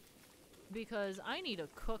 honestly, because I need to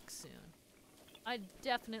cook soon. I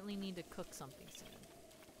definitely need to cook something soon.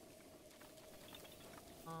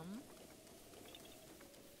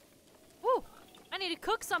 need to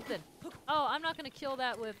cook something. Oh, I'm not gonna kill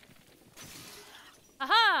that with...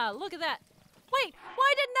 Aha! Look at that. Wait,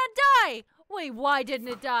 why didn't that die? Wait, why didn't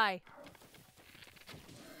it die?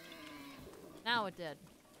 Now it did.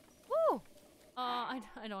 Woo! I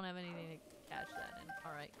don't have anything to catch that in.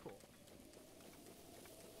 Alright, cool.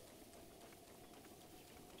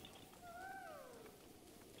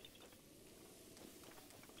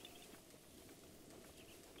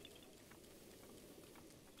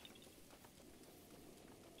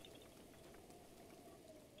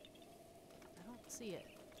 I don't see it.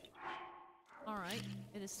 Alright,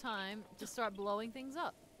 it is time to start blowing things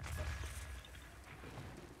up.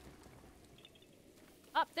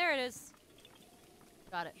 Up, there it is.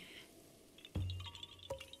 Got it.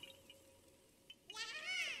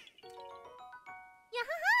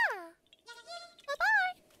 Yahaha!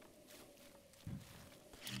 Bye-bye!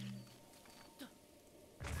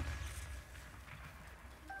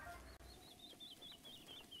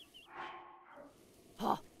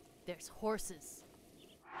 Oh, there's horses.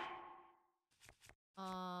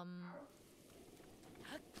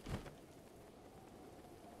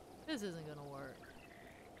 This isn't gonna work.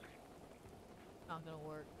 Not gonna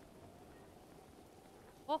work.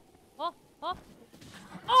 Oh, oh, oh.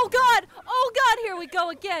 Oh god! Oh god, here we go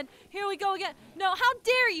again! Here we go again! No, how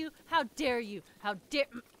dare you! How dare you! How dare—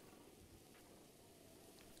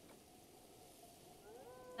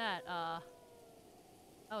 That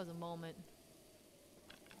was a moment.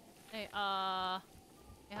 Hey, how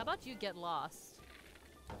about you get lost?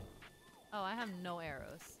 Oh, I have no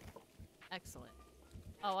arrows. Excellent.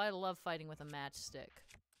 Oh, I love fighting with a matchstick.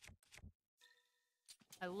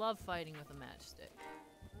 I love fighting with a matchstick.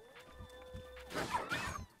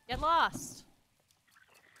 Get lost!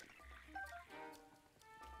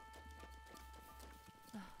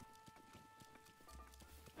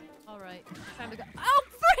 Alright, time to go— Oh,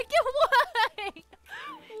 freaking why?!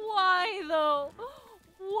 Why, though?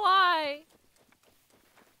 Why?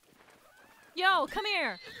 Yo, come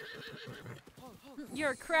here!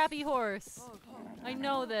 You're a crappy horse. I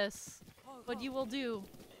know this. But you will do.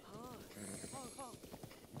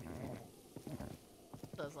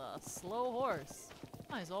 This is a slow horse.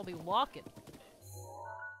 Might as well be walking.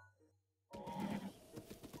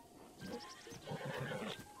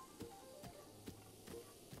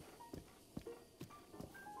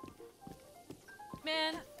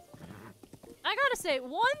 Man, I gotta say,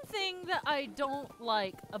 one thing that I don't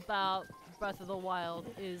like about Breath of the Wild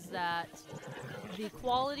is that the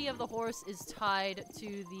quality of the horse is tied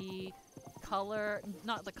to the color,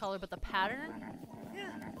 not the color, but the pattern.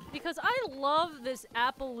 Because I love this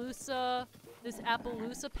Appaloosa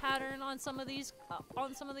pattern on some of these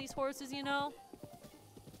horses, you know?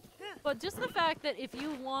 But just the fact that if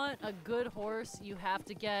you want a good horse, you have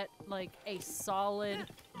to get like a solid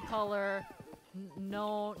color,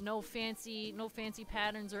 no fancy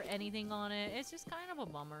patterns or anything on it. It's just kind of a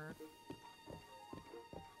bummer.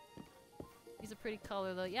 He's a pretty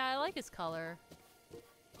color though. Yeah, I like his color.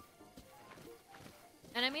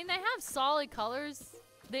 And I mean, they have solid colors.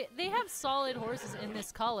 They have solid horses in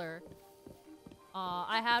this color.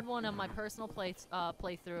 I had one on my personal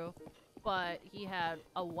playthrough, but he had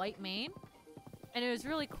a white mane, and it was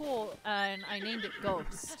really cool, and I named it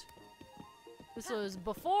Ghost. This was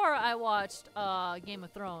before I watched Game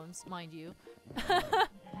of Thrones, mind you.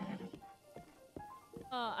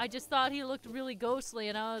 I just thought he looked really ghostly,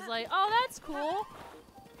 and I was like, oh, that's cool.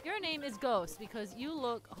 Your name is Ghost because you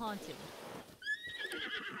look haunted.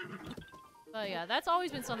 But yeah, that's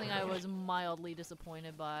always been something I was mildly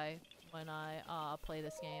disappointed by when I play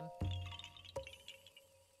this game.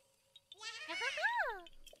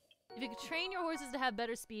 If you could train your horses to have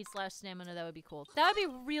better speed / stamina, that would be cool. That would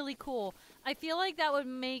be really cool. I feel like that would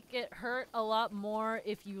make it hurt a lot more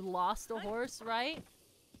if you lost a horse, right?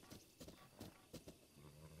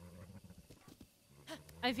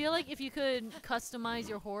 I feel like if you could customize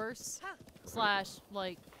your horse /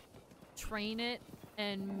 like train it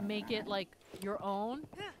and make it like your own,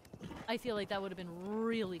 I feel like that would have been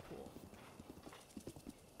really cool.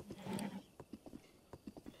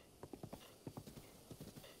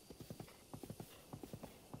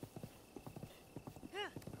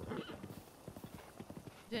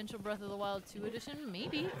 Potential Breath of the Wild 2 edition?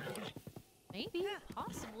 Maybe. Maybe.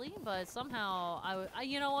 Possibly. But somehow,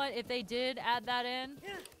 you know what? If they did add that in,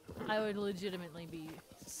 I would legitimately be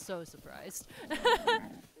so surprised.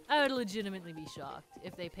 I would legitimately be shocked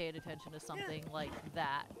if they paid attention to something like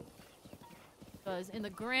that. Because in the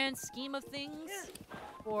grand scheme of things,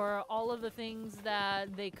 for all of the things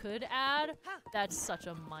that they could add, that's such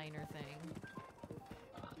a minor thing.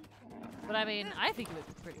 But I mean, I think it would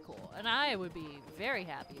be pretty cool, and I would be very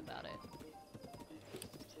happy about it.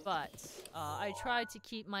 But I tried to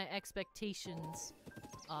keep my expectations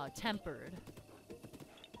tempered.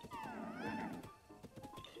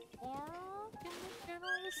 Aura in the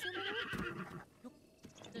general vicinity?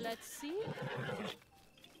 Let's see.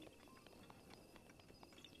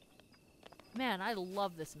 Man, I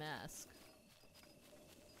love this mask.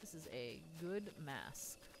 This is a good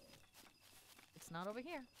mask. It's not over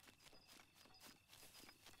here.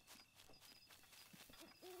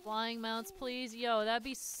 Flying mounts, please. Yo, that'd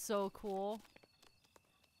be so cool.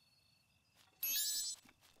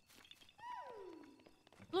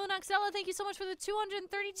 Blue Noxella, thank you so much for the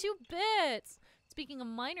 232 bits. Speaking of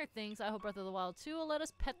minor things, I hope Breath of the Wild 2 will let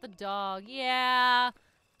us pet the dog. Yeah.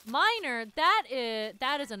 Minor, that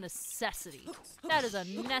is a necessity. That is a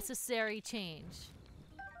necessary change.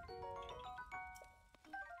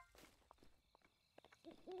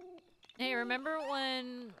 Hey, remember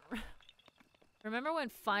when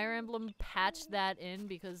Fire Emblem patched that in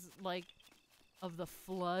because, like, of the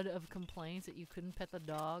flood of complaints that you couldn't pet the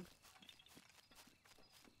dog?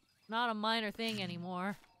 Not a minor thing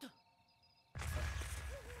anymore.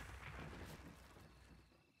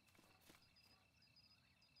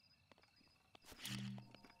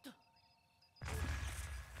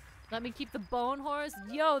 Let me keep the bone horse.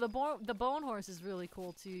 Yo, the bone horse is really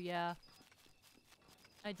cool too, yeah.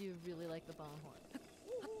 I do really like the bone horse.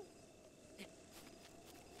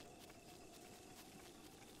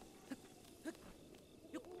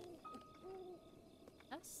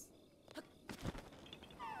 Yes.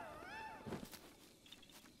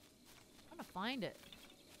 I'm gonna find it.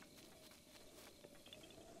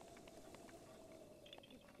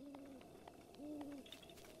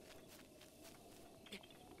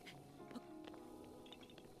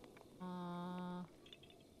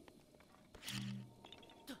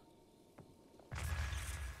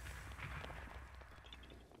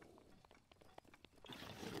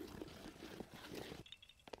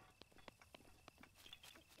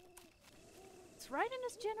 It's right in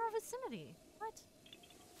his general vicinity. What?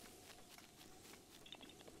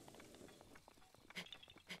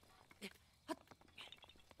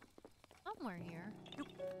 Somewhere here.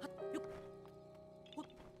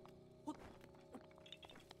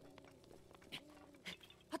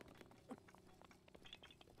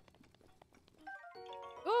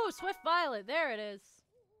 Ooh, Swift Violet. There it is.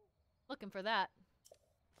 Looking for that.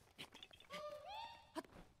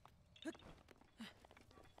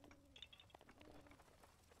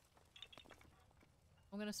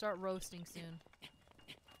 I'm gonna start roasting soon.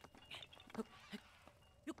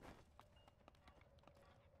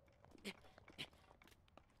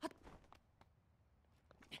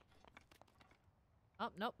 Oh,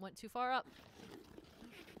 nope, went too far up.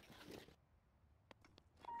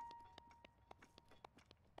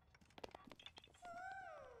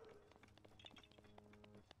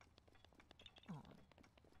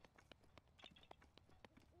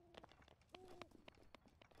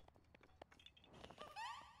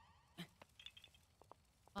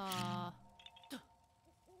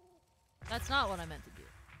 That's not what I meant to do.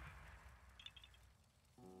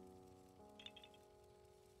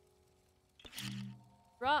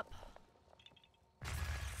 Drop.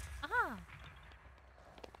 Ah.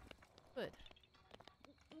 Good.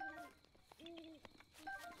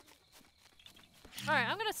 Alright,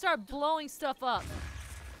 I'm gonna start blowing stuff up.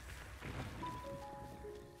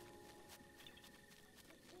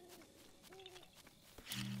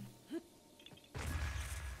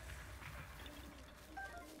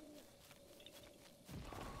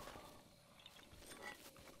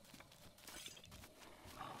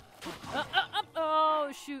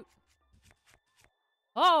 Oh, shoot.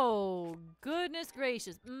 Oh, goodness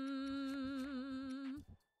gracious.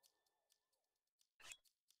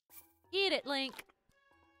 Eat it, Link.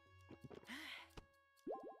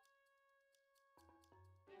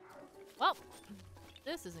 Well,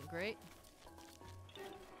 this isn't great.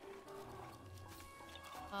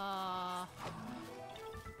 Oh,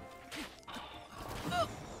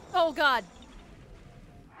 God.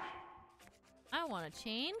 I want to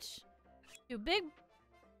change. Too big.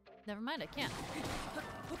 Never mind, I can't.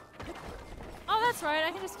 Oh, that's right.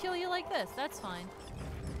 I can just kill you like this. That's fine.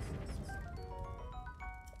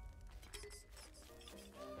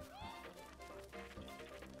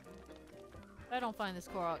 If I don't find this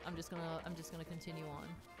core, I'm just gonna continue on.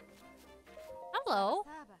 Hello.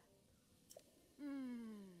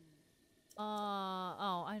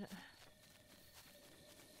 Oh, I.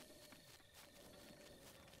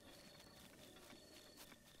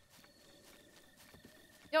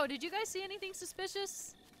 Yo, did you guys see anything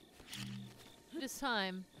suspicious? This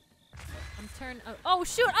time. I'm turned. Oh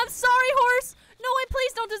shoot! I'm sorry, horse. No, I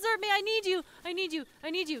Please don't desert me. I need you. I need you.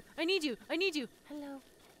 I need you. I need you. I need you. Hello.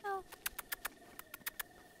 Oh.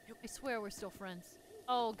 I swear we're still friends.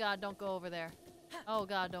 Oh God, don't go over there. Oh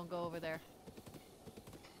God, don't go over there.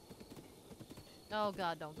 Oh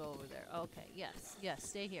God, don't go over there. Okay, yes, yes,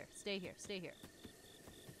 stay here, stay here, stay here.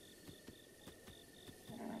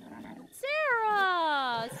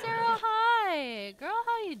 Sarah! Sarah, hi! Girl,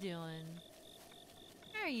 how you doing?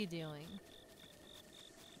 How are you doing?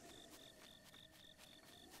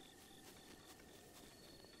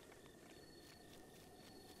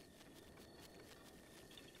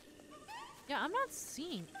 Yeah, I'm not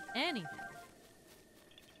seeing anything.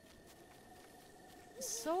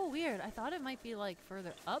 It's so weird. I thought it might be like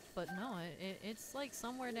further up, but no, it's like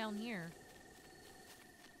somewhere down here.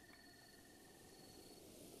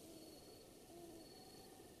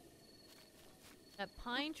 That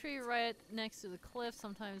pine tree right next to the cliff.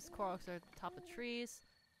 Sometimes corals are at the top of trees.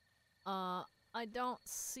 I don't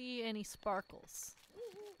see any sparkles.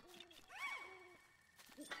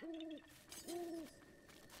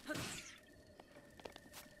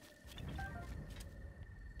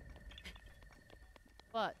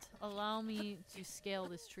 But allow me to scale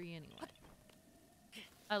this tree anyway.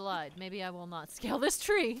 I lied. Maybe I will not scale this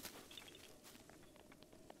tree.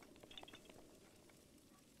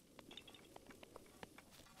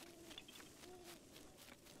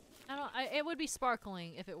 It would be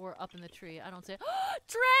sparkling if it were up in the tree. I don't say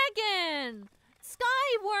dragon!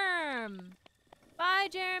 Skyworm! Bye,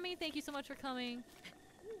 Jeremy. Thank you so much for coming.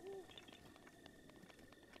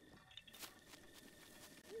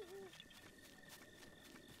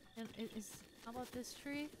 And how about this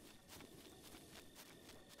tree?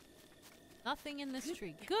 Nothing in this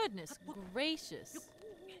tree. Goodness gracious.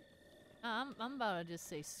 I'm about to just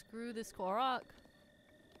say screw this Korok.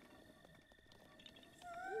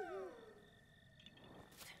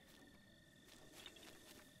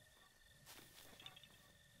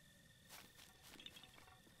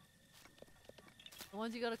 The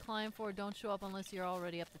ones you gotta climb for don't show up unless you're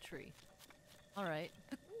already up the tree. Alright.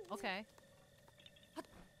 Okay.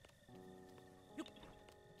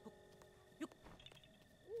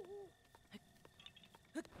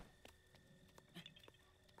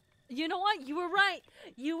 You know what? You were right.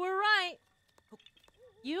 You were right.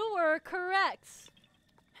 You were correct.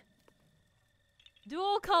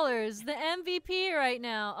 Dual colors. The MVP right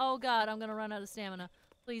now. Oh God, I'm gonna run out of stamina.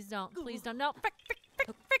 Please don't. Please don't. No. Frick, frick,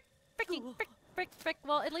 frick, frick, fricking, frick, frick, frick.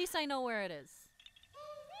 Well, at least I know where it is.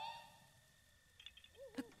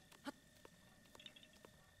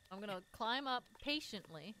 I'm gonna climb up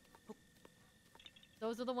patiently.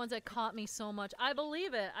 Those are the ones that caught me so much. I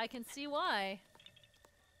believe it. I can see why.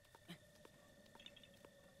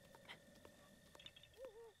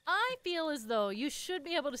 I feel as though you should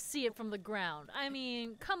be able to see it from the ground. I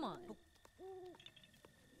mean, come on.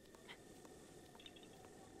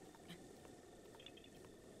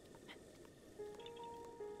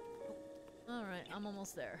 Alright, I'm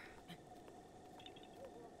almost there.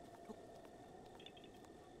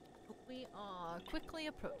 We are quickly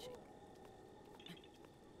approaching.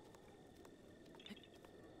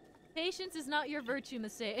 Patience is not your virtue,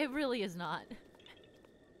 Masay. It really is not.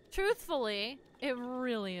 Truthfully, it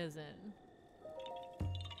really isn't.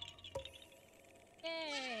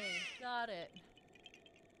 Hey, got it.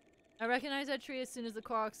 I recognized that tree as soon as the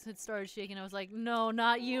Koroks had started shaking. I was like, no,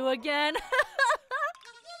 not you again.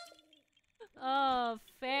 Oh,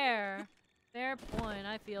 fair. Fair point.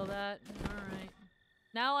 I feel that. Alright.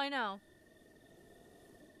 Now I know.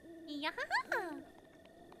 Yeah.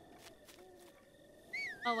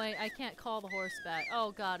 Oh wait, I can't call the horse back.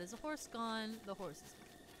 Oh God, is the horse gone? The horse is gone.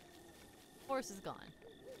 Horse is gone.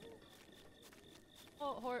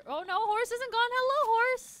 Oh, oh no, horse isn't gone. Hello,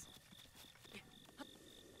 horse.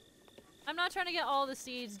 I'm not trying to get all the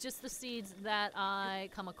seeds, just the seeds that I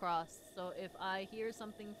come across. So if I hear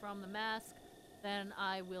something from the mask, then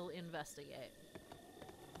I will investigate.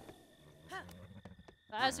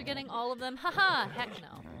 But as for getting all of them, haha, heck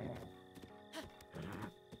no.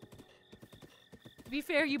 To be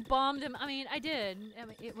fair, you bombed him. I mean, I did. I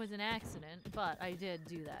mean, it was an accident, but I did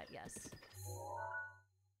do that, yes.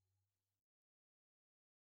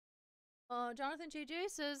 Jonathan JJ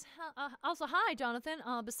says, also, hi, Jonathan.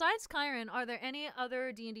 Besides Kyron, are there any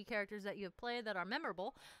other D&D characters that you have played that are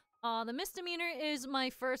memorable? The Misdemeanor is my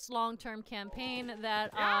first long-term campaign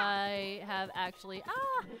that I have actually...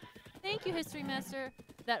 thank you, History Master.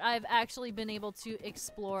 That I've actually been able to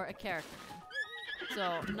explore a character in.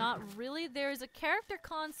 So, not really. There's a character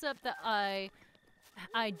concept that I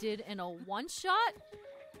did in a one-shot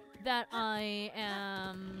that I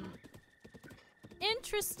am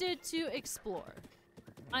interested to explore.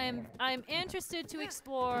 I'm interested to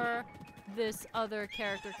explore this other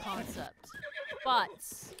character concept, but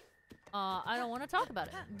I don't want to talk about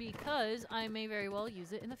it because I may very well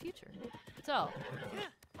use it in the future. So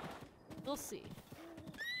we'll see.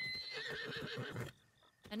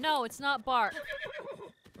 And no, it's not Bark.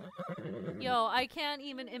 Yo, I can't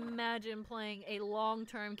even imagine playing a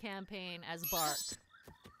long-term campaign as Bark.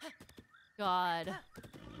 God,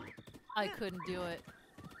 I couldn't do it.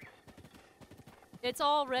 It's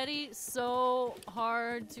already so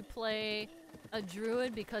hard to play a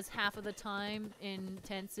druid because half of the time in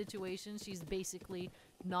tense situations she's basically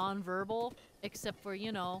non-verbal, except for,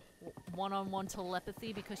 you know, one-on-one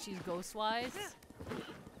telepathy because she's ghost-wise.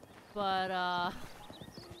 But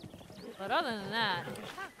other than that,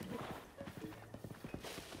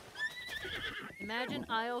 imagine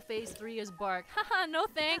IO Phase 3 as Bark. Haha, no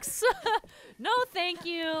thanks. No thank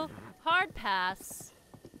you. Hard pass.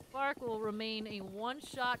 Bark will remain a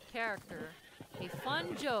one-shot character. A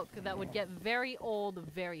fun joke that would get very old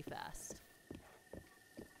very fast.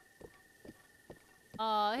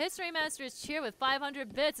 History Master is cheer with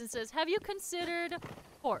 500 bits and says, have you considered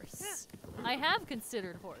horse? I have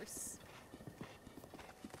considered horse.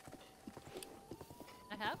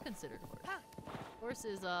 I have considered horse.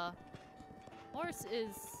 Horse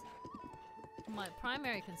is my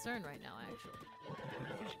primary concern right now, actually.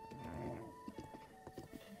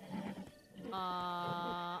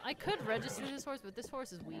 I could register this horse, but this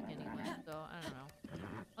horse is weak anyway, so I don't know.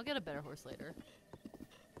 I'll get a better horse later.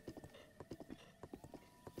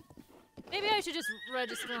 Maybe I should just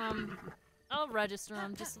register him. I'll register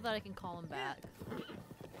him just so that I can call him back.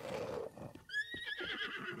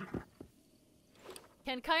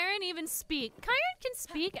 Can Kyron even speak? Kyron can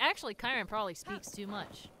speak. Actually, Kyron probably speaks too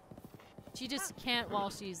much. She just can't while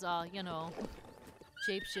she's, you know,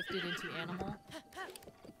 shape-shifted into animal.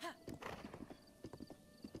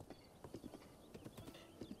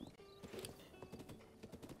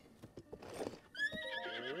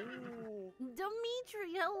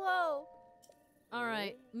 Dimitri, hello.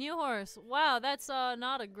 Alright, new horse. Wow, that's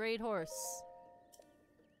not a great horse.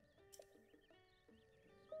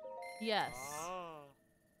 Yes.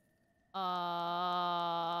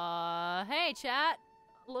 Hey chat.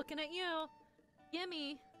 Looking at you.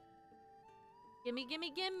 Gimme. Gimme,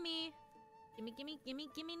 gimme, gimme. Gimme, gimme, gimme,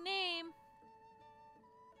 gimme name.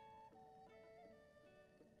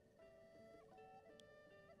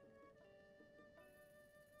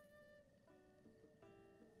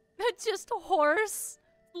 Just a horse.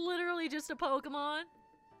 Literally just a Pokemon.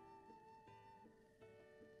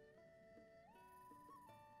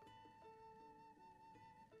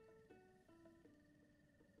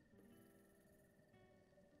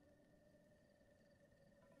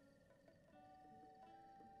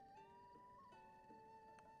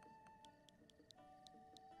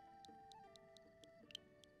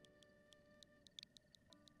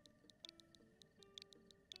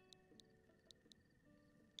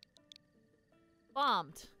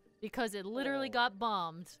 Bombed. Because it literally got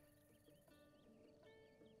bombed.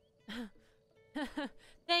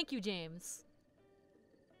 Thank you, James.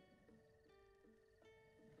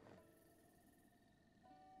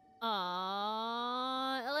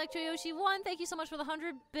 Electro Yoshi 1, thank you so much for the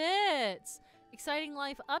 100 bits. Exciting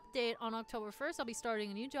life update. On October 1st, I'll be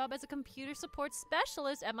starting a new job as a computer support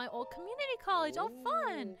specialist at my old community college. Oh,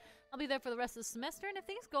 fun! I'll be there for the rest of the semester, and if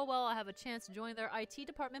things go well, I'll have a chance to join their IT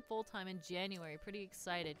department full-time in January. Pretty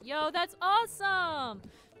excited. Yo, that's awesome!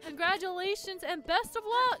 Congratulations and best of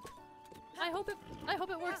luck! I hope it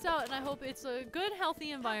works out, and I hope it's a good,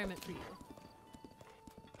 healthy environment for you.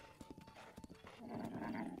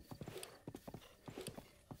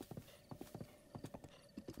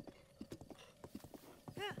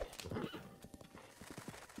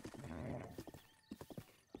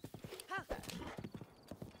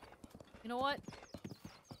 You know what?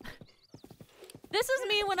 This is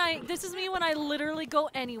me when I literally go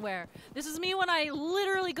anywhere. This is me when I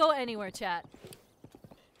literally go anywhere, chat.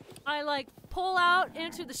 I like pull out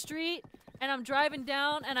into the street and I'm driving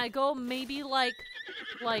down and I go maybe like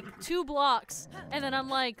 2 blocks and then I'm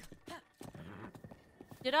like,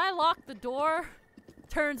 did I lock the door?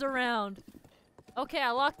 Turns around. Okay,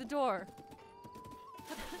 I locked the door.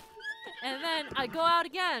 And then I go out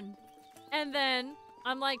again. And then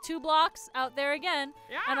I'm like 2 blocks out there again.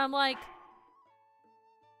 Yeah. And I'm like,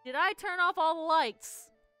 did I turn off all the lights?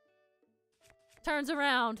 Turns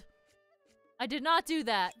around. I did not do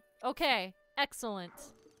that. Okay, excellent.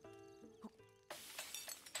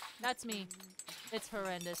 That's me. It's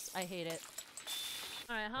horrendous. I hate it.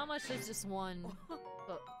 Alright, how much is this one?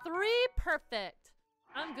 Oh, 3? Perfect.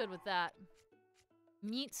 I'm good with that.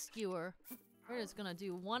 Meat skewer. We're just gonna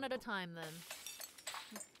do one at a time then.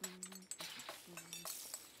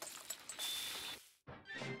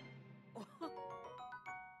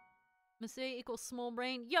 Masay equals small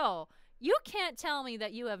brain. Yo, you can't tell me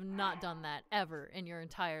that you have not done that ever in your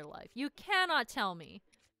entire life. You cannot tell me.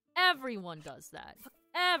 Everyone does that.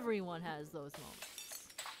 Everyone has those moments.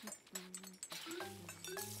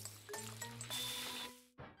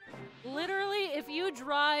 Literally, if you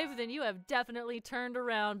drive, then you have definitely turned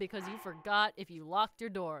around because you forgot if you locked your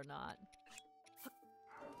door or not.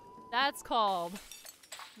 That's called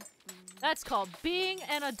being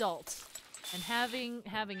an adult and having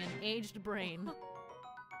an aged brain.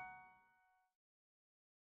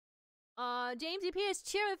 James EP is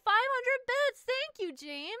cheer with 500 bits. Thank you,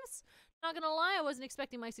 James. Not gonna lie, I wasn't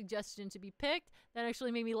expecting my suggestion to be picked. That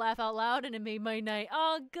actually made me laugh out loud and it made my night.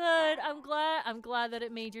 Oh, good. I'm glad that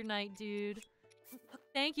it made your night, dude.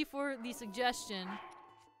 Thank you for the suggestion.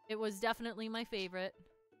 It was definitely my favorite.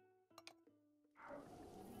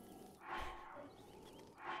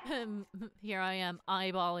 Here I am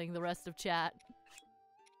eyeballing the rest of chat.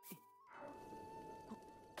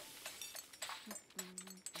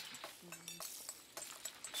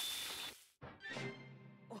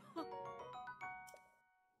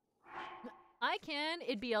 I can.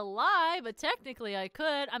 It'd be a lie, but technically I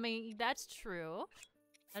could. I mean, that's true.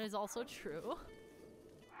 That is also true.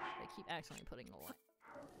 I keep accidentally putting the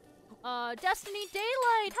lie. Destiny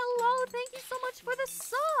Daylight! Hello! Thank you so much for the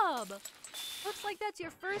sub! Looks like that's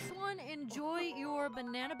your first one. Enjoy your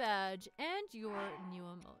banana badge and your new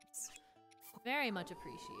emotes. Very much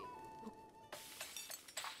appreciate.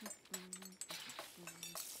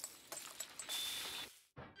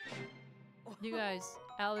 You guys,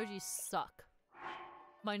 allergies suck.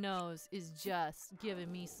 My nose is just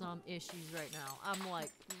giving me some issues right now. I'm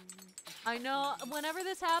like, I know whenever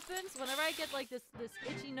this happens, whenever I get like this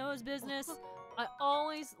itchy nose business, I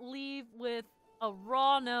always leave with a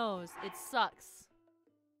raw nose. It sucks.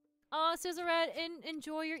 Scissorette,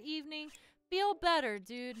 enjoy your evening. Feel better,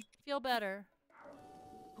 dude. Feel better.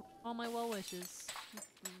 All my well wishes.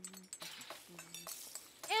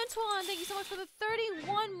 Antoine, thank you so much for the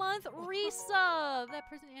 31-month resub. That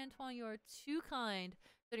person, Antoine, you are too kind.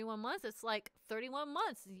 31 months, it's like 31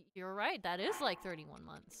 months. You're right, that is like 31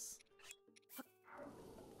 months.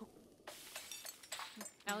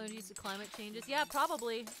 Allergies to climate changes? Yeah,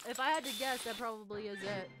 probably. If I had to guess, that probably is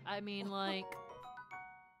it. I mean, like...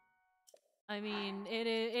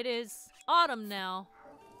 it is autumn now.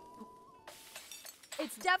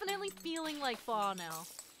 It's definitely feeling like fall now.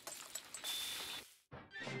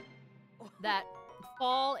 That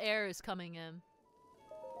fall air is coming in.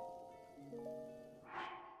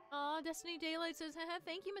 Aw, Destiny Daylight says, haha,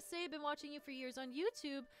 thank you, Masay. Been watching you for years on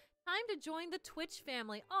YouTube. Time to join the Twitch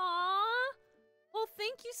family. Aw! Well,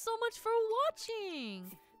 thank you so much for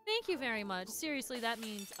watching! Thank you very much. Seriously, that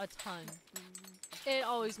means a ton. It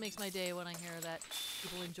always makes my day when I hear that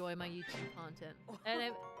people enjoy my YouTube content. And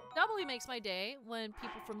it doubly makes my day when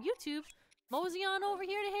people from YouTube mosey on over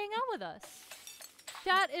here to hang out with us.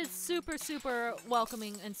 Chat is super, super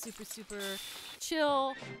welcoming and super, super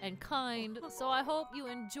chill and kind. So I hope you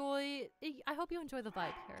enjoy the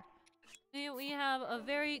vibe here. We have a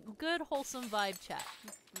very good, wholesome vibe chat.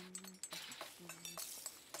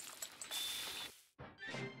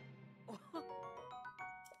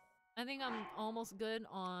 I think I'm almost good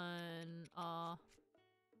on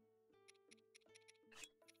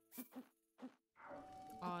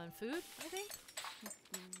food, I think.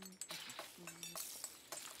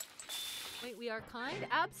 Wait, we are kind?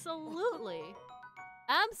 Absolutely.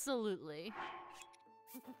 Absolutely.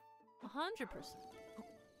 100%.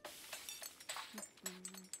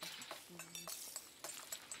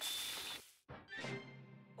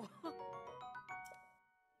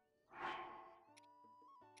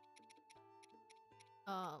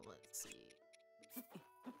 Let's see.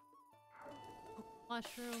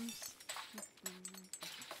 Mushrooms.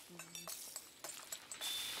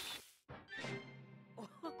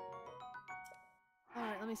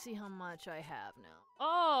 Alright, let me see how much I have now.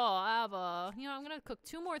 Oh, I have I'm gonna cook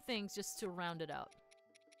 2 more things just to round it out.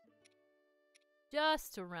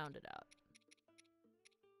 Just to round it out.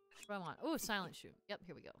 What do I want? Oh, silent shoe. Yep,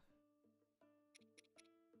 here we go.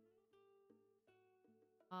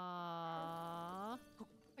 There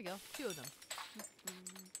we go. 2 of them.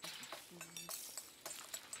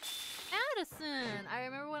 Addison! I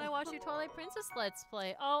remember when I watched your Twilight Princess Let's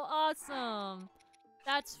Play. Oh, awesome!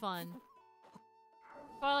 That's fun.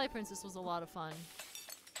 Twilight Princess was a lot of fun.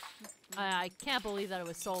 I can't believe that it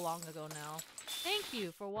was so long ago now. Thank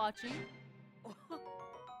you for watching.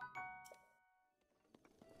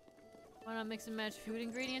 Why not mix and match food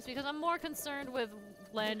ingredients? Because I'm more concerned with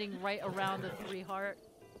landing right around the 3-heart.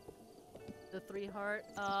 The 3-heart,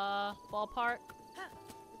 ballpark.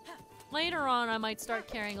 Later on, I might start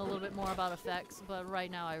caring a little bit more about effects, but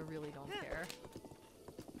right now I really don't care.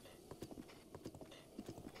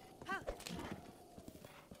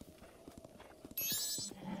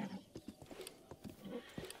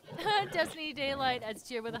 Destiny Daylight adds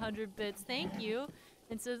cheer with 100 bits. Thank you.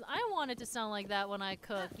 And says, I want it to sound like that when I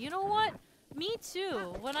cook. You know what? Me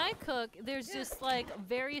too. When I cook, there's just like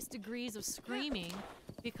various degrees of screaming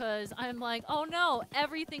because I'm like, oh no,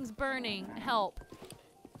 everything's burning. Help.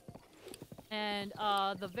 And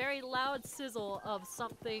the very loud sizzle of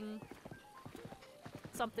something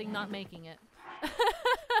not making it.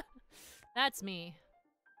 That's me.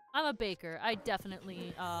 I'm a baker. I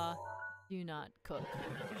definitely do not cook.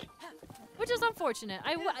 Which is unfortunate.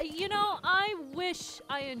 You know, I wish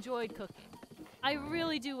I enjoyed cooking. I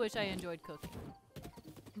really do wish I enjoyed cooking.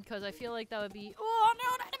 Because I feel like that would be— oh no!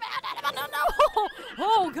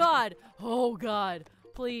 Oh god! Oh god!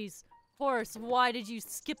 Please. Horse, why did you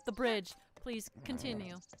skip the bridge? Please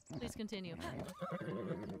continue. Please continue.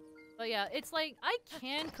 But yeah, it's like, I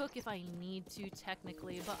can cook if I need to,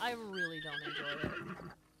 technically, but I really don't enjoy it.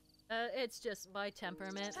 It's just my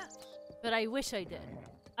temperament. But I wish I did.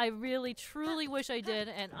 I really, truly wish I did,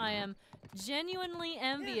 and I am genuinely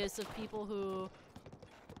envious of people who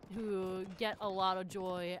get a lot of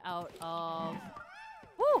joy out of—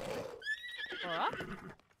 woo! Korok?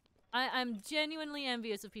 I'm genuinely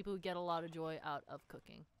envious of people who get a lot of joy out of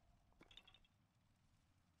cooking.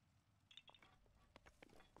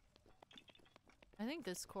 I think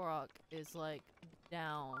this Korok is like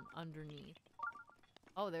down underneath.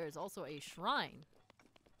 Oh, there is also a shrine.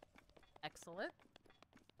 Excellent.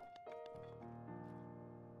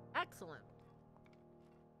 Excellent.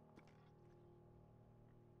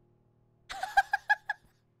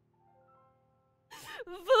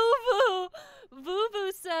 Voo-Voo!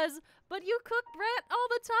 Voo-Voo says, but you cook Brett all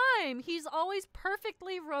the time. He's always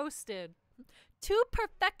perfectly roasted. To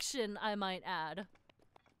perfection, I might add.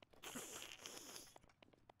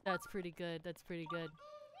 That's pretty good. That's pretty good.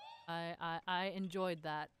 I enjoyed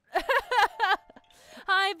that.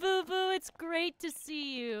 Hi, Boo Boo. It's great to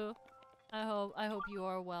see you. I hope you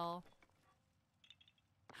are well.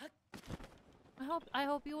 I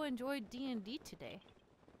hope you enjoyed D&D today.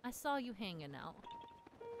 I saw you hanging out.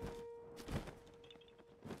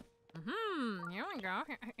 Here we go.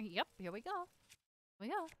 Yep, here we go. Here we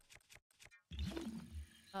go.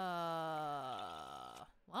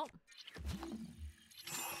 Well.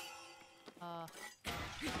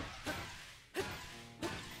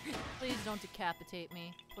 Please don't decapitate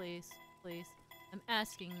me. Please, please. I'm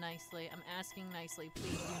asking nicely. I'm asking nicely.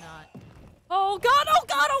 Please do not. Oh god! Oh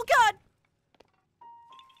god! Oh god!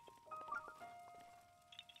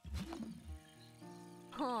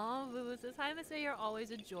 Aw, Boo says, hi, Masay, you're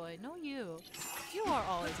always a joy. No, you. You are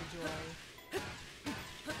always a joy.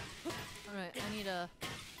 Alright, I need a...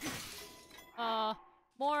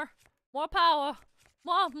 more power!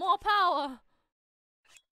 More power!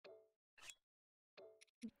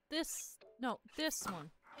 This... no, this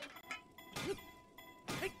one.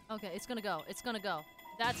 Okay, it's gonna go. It's gonna go.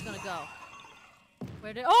 That's gonna go.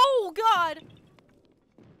 Where did... oh, God!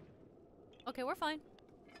 Okay, we're fine.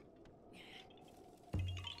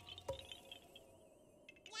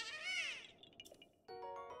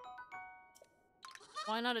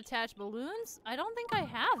 Why not attach balloons? I don't think I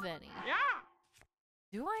have any. Yeah.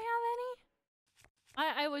 Do I have any?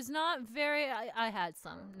 I was not very... I had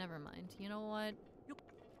some. Never mind. You know what?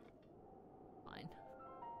 Fine.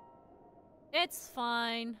 It's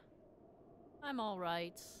fine. I'm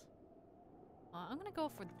alright. I'm gonna go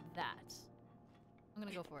for that. I'm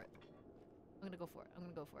gonna go for it. I'm gonna go for it. I'm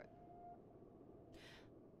gonna go for it.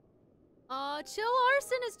 Chill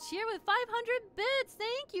Arson is cheered with 500 bits.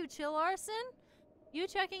 Thank you, Chill Arson. You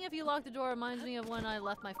checking if you locked the door reminds me of when I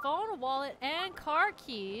left my phone, wallet, and car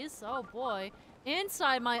keys, oh boy,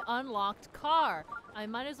 inside my unlocked car. I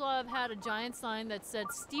might as well have had a giant sign that said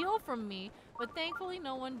steal from me, but thankfully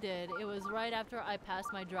no one did. It was right after I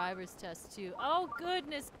passed my driver's test too. Oh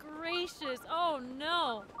goodness gracious, oh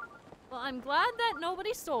no. Well, I'm glad that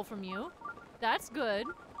nobody stole from you. That's good.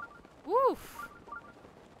 Woof.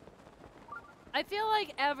 I feel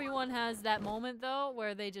like everyone has that moment, though,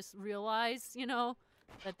 where they just realize, you know,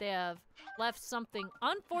 that they have left something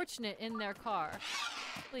unfortunate in their car.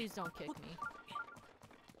 Please don't kick me.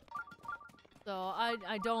 So,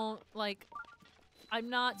 I don't, like, I'm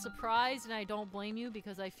not surprised and I don't blame you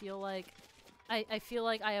because I feel like, I feel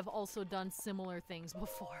like I have also done similar things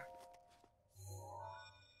before.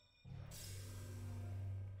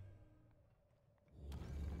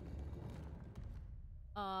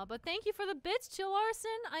 But thank you for the bits, Chill Arson.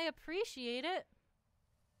 I appreciate it.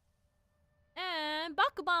 And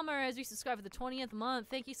Baku Bomber, as we subscribe for the 20th month.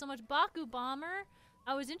 Thank you so much, Baku Bomber.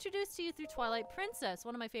 I was introduced to you through Twilight Princess,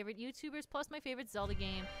 one of my favorite YouTubers, plus my favorite Zelda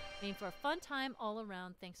game. Made for a fun time all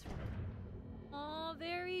around. Thanks for it. Aw,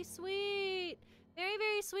 very sweet. Very,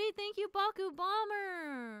 very sweet. Thank you, Baku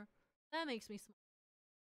Bomber. That makes me smile.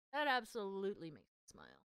 That absolutely makes me smile.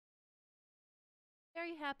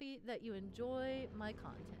 Very happy that you enjoy my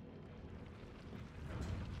content.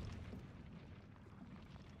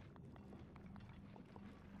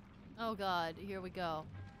 Oh god, here we go.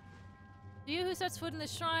 To you who sets foot in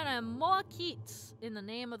this shrine, I am Moakit. In the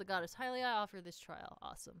name of the goddess Hylia, I offer this trial.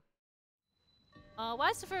 Awesome.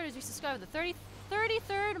 Westerford, as you subscribe to the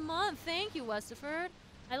 33rd month. Thank you, Westerford.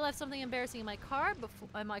 I left something embarrassing in my car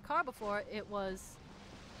before. It was...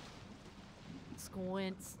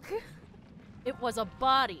 Squints. It was a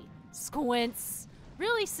body. Squints.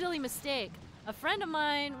 Really silly mistake. A friend of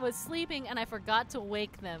mine was sleeping and I forgot to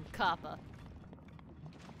wake them. Kappa.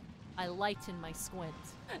 I lighten my squint.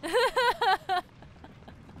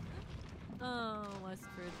 Oh,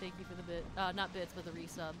 Westford, thank you for the bit. Not bits, but the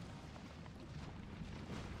resub.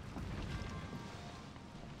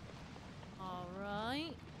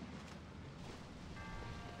 Alright.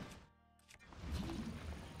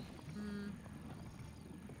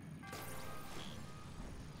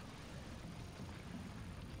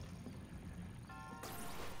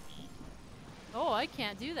 Oh, I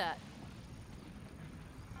can't do that.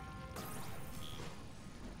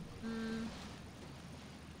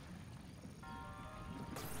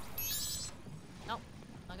 Nope,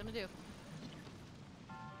 not gonna do.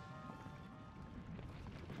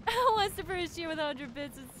 What's the first year with 100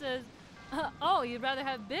 bits? It says, oh, you'd rather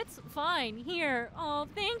have bits? Fine, here. Oh,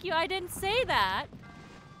 thank you. I didn't say that.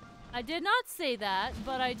 I did not say that,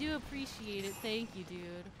 but I do appreciate it. Thank you,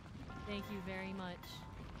 dude. Thank you very much.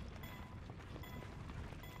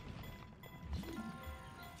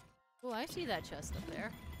 Oh, I see that chest up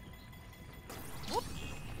there. Whoop.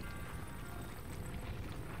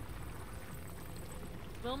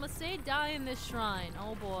 Will Masae die in this shrine?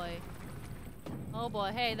 Oh boy. Oh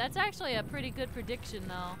boy. Hey, that's actually a pretty good prediction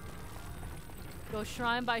though. Go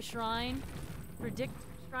shrine by shrine. Predict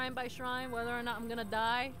shrine by shrine whether or not I'm gonna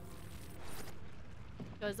die.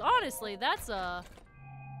 Because honestly, that's a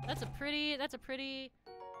pretty that's a pretty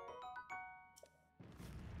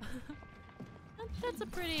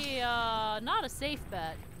not a safe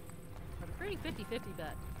bet. But a pretty 50-50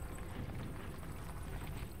 bet.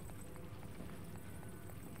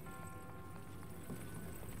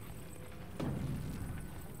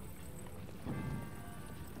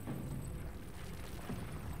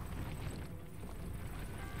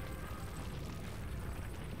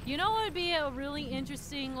 You know what would be a really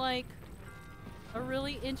interesting, like,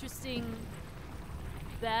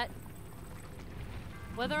 bet?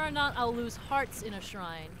 Whether or not I'll lose hearts in a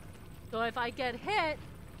shrine. So if I get hit,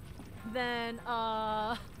 then,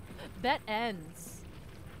 bet ends.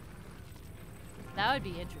 That would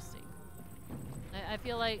be interesting. I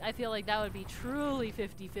feel like that would be truly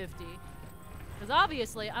 50-50. Because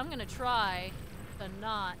obviously, I'm gonna try to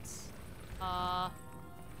not,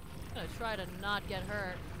 get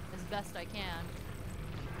hurt as best I can.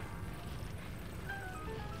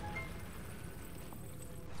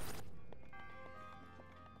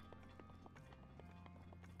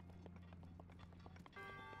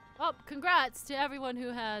 Oh, congrats to everyone who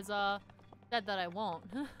has, said that I won't.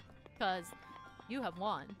 Because you have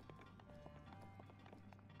won.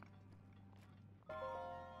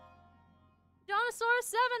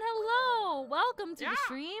 Jonosaurus7, hello! Welcome to the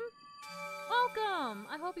stream. Welcome!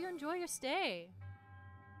 I hope you enjoy your stay.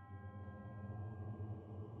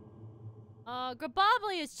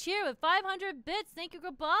 Grabobly is cheer with 500 bits. Thank you,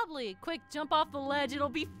 Grabobly. Quick, jump off the ledge. It'll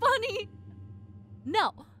be funny.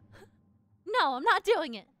 No. No, I'm not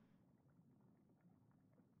doing it.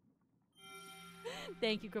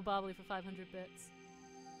 Thank you, Grabobly, for 500 bits.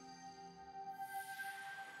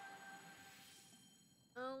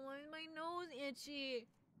 Oh, why is my nose itchy?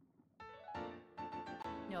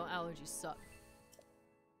 No, allergies suck.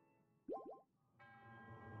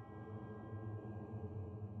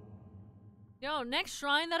 Yo, next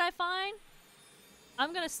shrine that I find,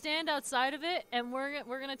 I'm gonna stand outside of it, and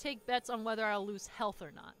we're gonna take bets on whether I'll lose health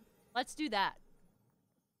or not. Let's do that.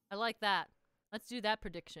 I like that. Let's do that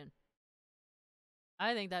prediction.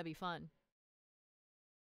 I think that'd be fun.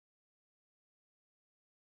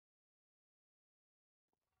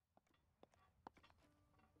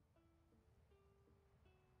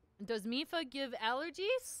 Does Mifa give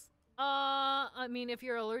allergies? I mean, if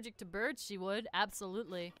you're allergic to birds, she would.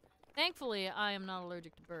 Absolutely. Thankfully, I am not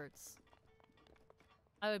allergic to birds.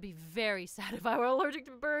 I would be very sad if I were allergic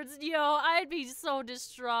to birds. Yo, I'd be so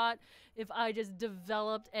distraught if I just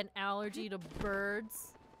developed an allergy to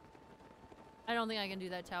birds. I don't think I can do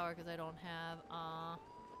that tower because I don't have,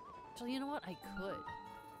 Actually, you know what? I could.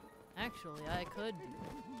 Actually, I could do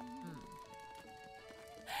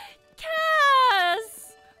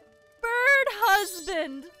Cass! Bird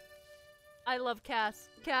husband! I love Cass.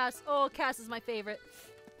 Cass. Oh, Cass is my favorite.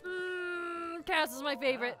 Cass is my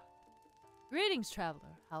favorite. Greetings, traveler.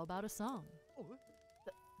 How about a song?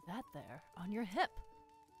 That there, on your hip.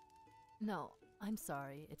 No, I'm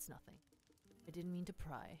sorry. It's nothing. I didn't mean to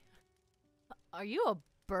pry. Are you a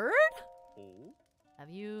bird? Oh? Have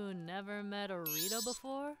you never met a Rita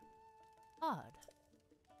before? Odd.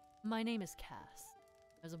 My name is Cass.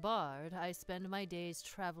 As a bard, I spend my days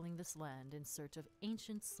traveling this land in search of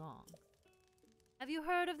ancient songs. Have you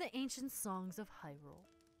heard of the ancient songs of Hyrule?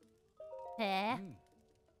 Eh?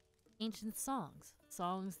 Ancient songs.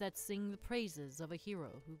 Songs that sing the praises of a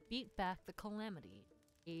hero who beat back the calamity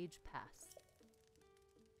age past.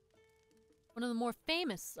 One of the more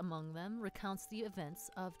famous among them recounts the events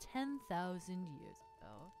of 10,000 years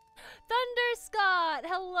ago. Thunder Scott!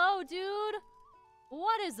 Hello, dude!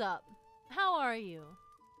 What is up? How are you?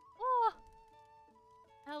 Oh!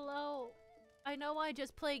 Hello. I know I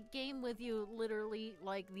just played game with you literally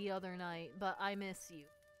like the other night, but I miss you.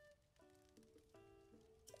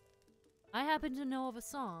 I happen to know of a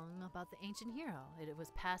song about the ancient hero. It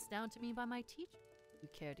was passed down to me by my teacher. You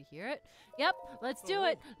care to hear it? Yep, let's do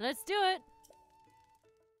it. Let's do it.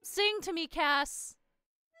 Sing to me, Cass.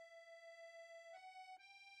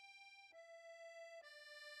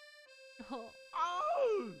 Oh.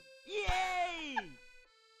 Oh! Yay!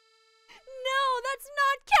 No, that's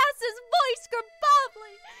not Cass's voice,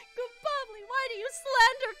 Grabobly! Grabobly, why do you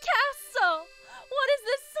slander Cass so? What is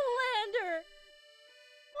this slander?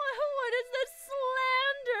 What is this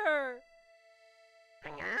slander?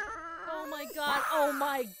 Oh my god, oh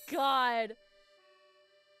my god!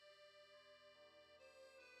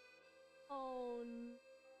 Oh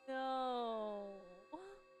no.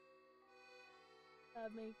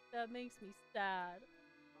 That makes me sad.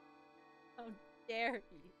 How dare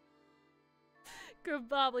he?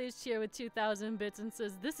 Grabobly is cheer with 2,000 bits and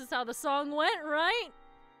says, "This is how the song went, right?"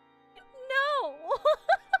 No!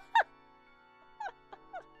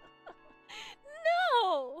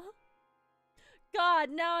 No! God,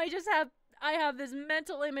 now I have this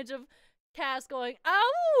mental image of Cass going,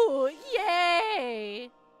 "Oh,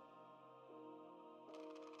 yay!"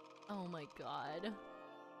 Oh my god.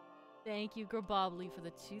 Thank you, Grabobly, for the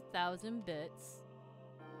 2,000 bits.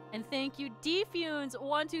 And thank you,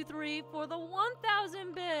 Defunes123 for the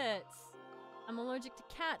 1,000 bits! I'm allergic to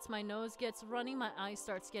cats. My nose gets runny, my eye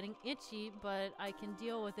starts getting itchy, but I can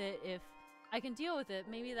deal with it if... I can deal with it.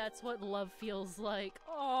 Maybe that's what love feels like.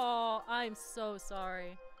 Oh, I'm so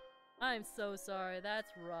sorry. I'm so sorry.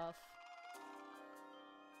 That's rough.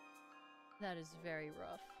 That is very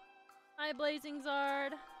rough. Hi, Blazing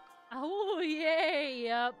Zard. Oh, yay!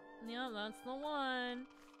 Yep, that's the one.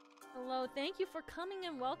 Hello, thank you for coming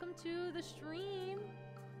and welcome to the stream.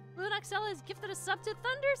 Blue Noxella has gifted a sub to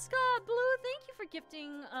Thunderscott. Blue, thank you for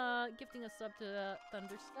gifting a sub to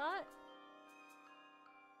Thunderscott.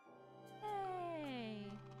 Hey.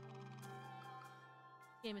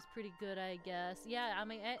 Game is pretty good, I guess. Yeah, I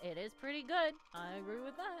mean, it is pretty good. I agree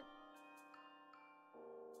with that.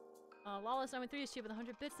 Lawless, I'm with 3 is cheap with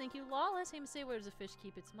 100 bits. Thank you, Lawless. Hey, say, where does a fish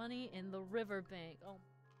keep its money? In the riverbank. Oh,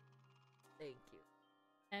 thank you.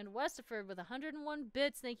 And Westerford with 101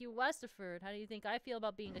 bits. Thank you, Westerford. How do you think I feel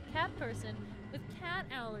about being a cat person with cat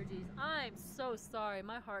allergies? I'm so sorry.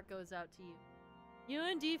 My heart goes out to you. You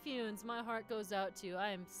and Defunes, my heart goes out to you.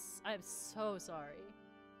 I'm so sorry.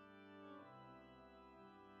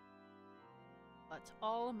 But to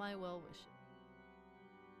all my well wishes.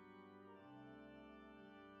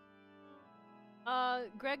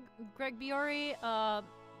 Greg Biori,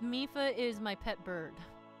 Mifa is my pet bird.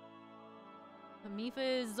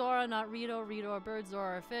 Mifa is Zora, not Rito. Rito a bird,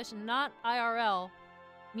 Zora a fish. Not IRL.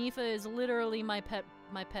 Mifa is literally my pet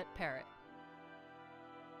parrot.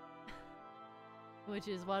 Which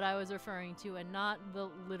is what I was referring to, and not the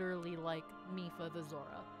literally like Mifa the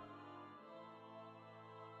Zora.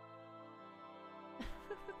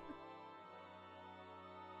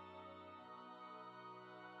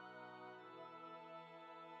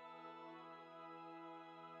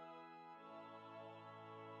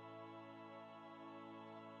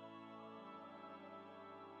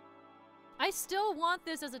 I still want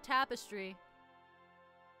this as a tapestry.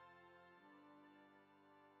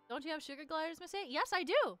 Don't you have sugar gliders, Miss A? Yes, I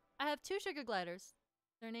do. I have 2 sugar gliders.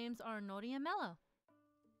 Their names are Nori and Mello.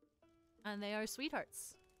 And they are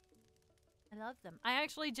sweethearts. I love them. I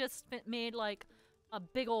actually just made like a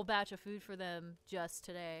big old batch of food for them just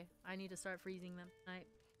today. I need to start freezing them tonight.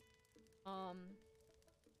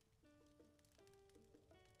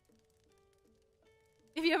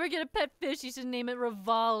 If you ever get a pet fish, you should name it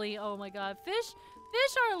Rivali. Oh my god. Fish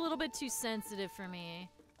are a little bit too sensitive for me.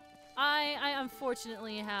 I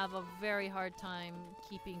unfortunately have a very hard time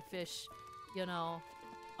keeping fish, you know,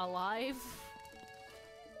 alive.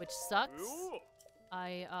 Which sucks.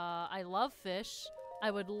 I love fish. I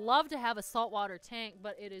would love to have a saltwater tank,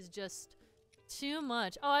 but it is just too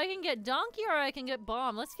much. Oh, I can get donkey or I can get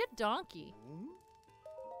bomb. Let's get donkey.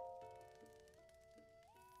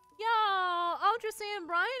 Yo, Ultra Saiyan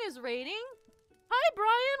Brian is raiding. Hi,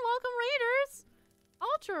 Brian. Welcome, raiders.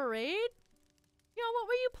 Ultra raid. Yo, what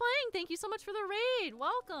were you playing? Thank you so much for the raid.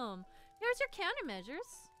 Welcome. Here's your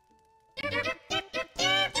countermeasures.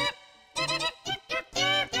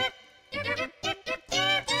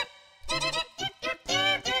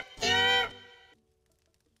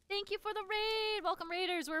 Thank you for the raid. Welcome,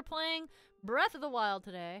 raiders. We're playing Breath of the Wild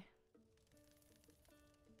today.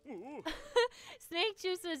 Snake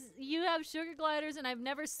Juice says, you have sugar gliders and I've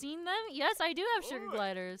never seen them? Yes, I do have sugar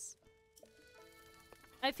gliders.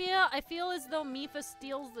 I feel as though Mifa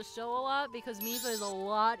steals the show a lot because Mifa is a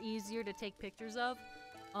lot easier to take pictures of.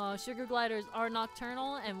 Sugar gliders are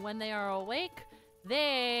nocturnal, and when they are awake,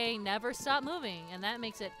 they never stop moving, and that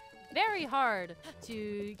makes it very hard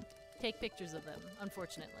to take pictures of them,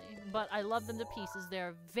 unfortunately. But I love them to pieces.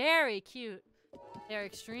 They're very cute. They're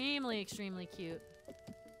extremely, extremely cute.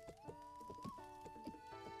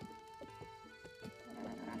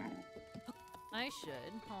 I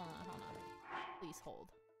should. Hold on. Please hold.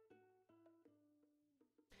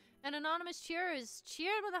 An anonymous cheer is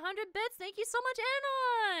cheered with 100 bits. Thank you so much,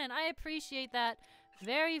 Anon! I appreciate that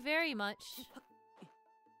very, very much.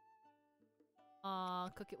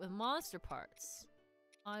 Cook it with monster parts.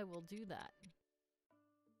 I will do that.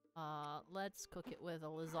 Let's cook it with a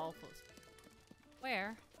Lizalfos.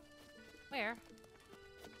 Where? There.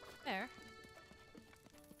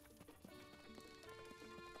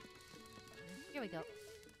 Here we go.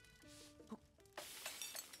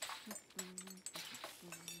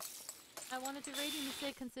 I wanted to raid you to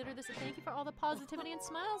say, consider this a thank you for all the positivity and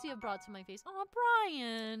smiles you have brought to my face. Oh,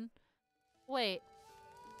 Brian! Wait.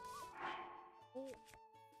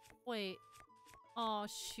 Wait. Oh,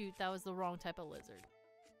 shoot. That was the wrong type of lizard.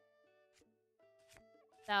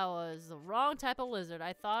 That was the wrong type of lizard.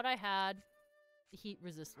 I thought I had the heat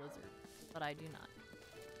resist lizard, but I do not.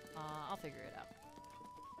 I'll figure it out.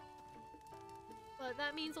 But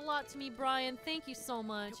that means a lot to me, Brian. Thank you so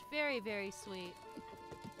much. Very, very sweet.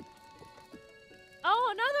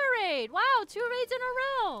 Oh, another raid! Wow, 2 raids in a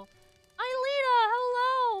row! Aelita,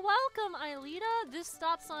 hello! Welcome, Aelita! This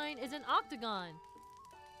stop sign is an octagon.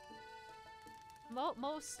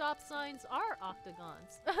 Most stop signs are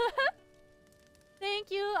octagons.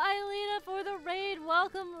 Thank you, Aelita, for the raid.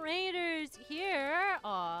 Welcome, raiders. Here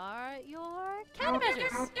are your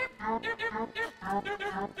countermeasures.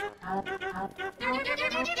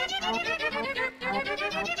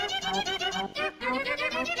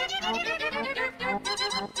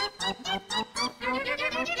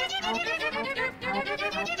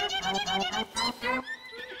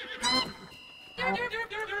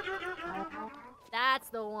 That's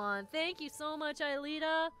the one. Thank you so much,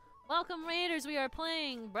 Aelita. Welcome, raiders. We are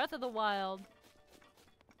playing Breath of the Wild.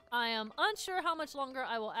 I am unsure how much longer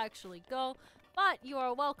I will actually go, but you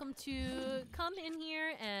are welcome to come in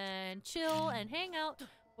here and chill and hang out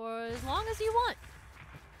for as long as you want.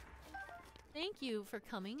 Thank you for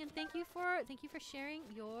coming, and thank you for sharing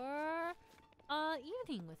your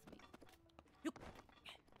evening with me.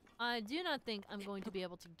 I do not think I'm going to be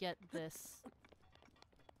able to get this.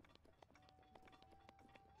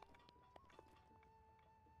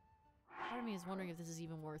 Part of me is wondering if this is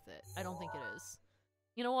even worth it. I don't think it is.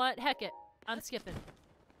 You know what? Heck it. I'm skipping.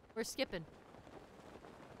 We're skipping.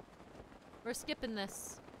 We're skipping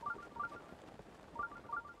this.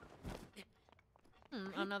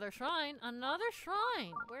 Another shrine. Another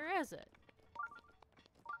shrine. Where is it?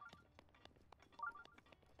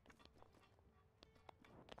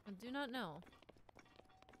 I do not know.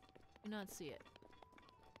 Do not see it.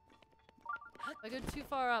 If I go too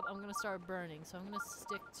far up, I'm gonna start burning, so I'm gonna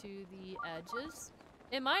stick to the edges.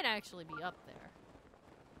 It might actually be up there.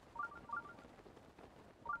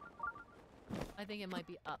 I think it might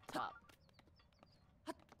be up top.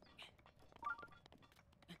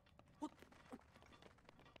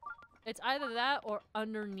 It's either that or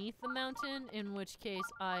underneath the mountain, in which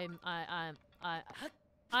case I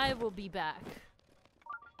will be back.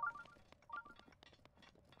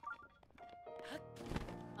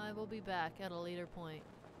 I will be back at a later point.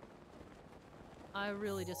 I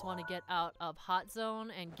really just want to get out of Hot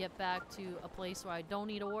Zone and get back to a place where I don't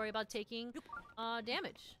need to worry about taking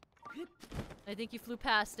damage. I think you flew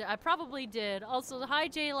past it. I probably did. Also, hi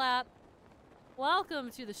J-Lap. Welcome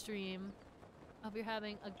to the stream. Hope you're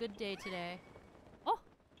having a good day today. Oh,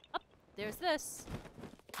 up. There's this.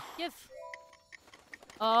 Give.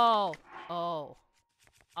 Oh. Oh.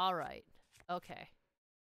 Alright. Okay.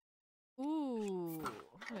 Ooh.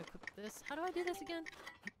 I'm gonna equip this. How do I do this again?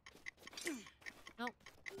 Nope.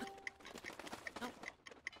 Nope.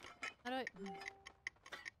 How do I...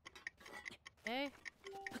 Okay.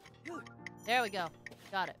 There we go.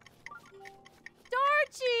 Got it.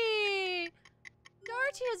 Darchie!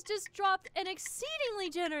 Darchie has just dropped an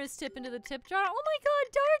exceedingly generous tip into the tip jar. Oh my god,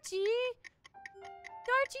 Darchie!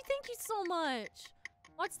 Darchie, thank you so much!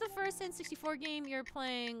 What's the first N64 game you're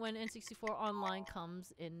playing when N64 Online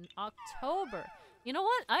comes in October? You know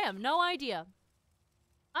what? I have no idea.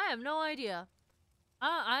 I have no idea.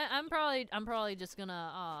 I'm probably just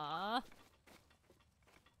gonna I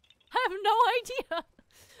have no idea.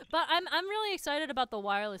 But I'm really excited about the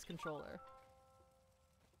wireless controller.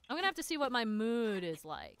 I'm gonna have to see what my mood is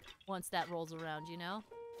like once that rolls around, you know?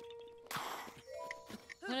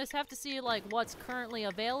 I'm gonna just have to see like what's currently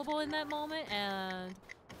available in that moment and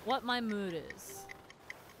what my mood is.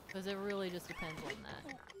 Because it really just depends on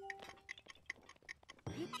that.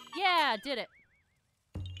 Yeah, did it.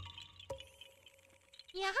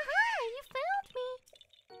 Yeah, you found me.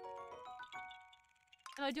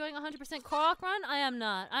 Am I doing 100% Korok run? I am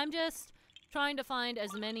not. I'm just trying to find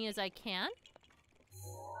as many as I can.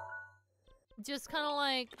 Just kind of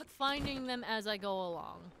like finding them as I go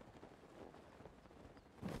along.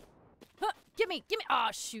 Huh, gimme! Aw,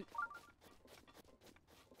 oh, shoot.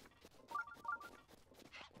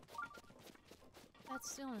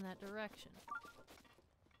 That's still in that direction.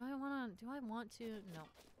 Do I want to? No.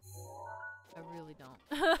 I really don't.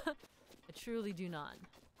 I truly do not.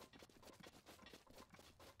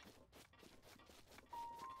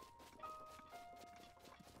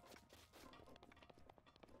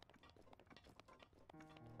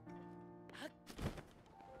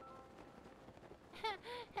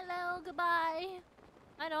 Hello, goodbye.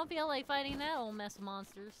 I don't feel like fighting that old mess of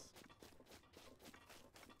monsters.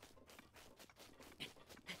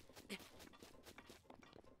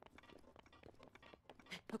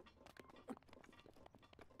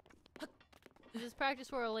 Is this practice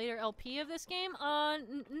for a later LP of this game?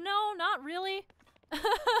 No, not really.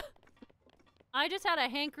 I just had a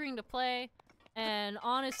hankering to play, and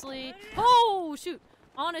honestly, oh shoot!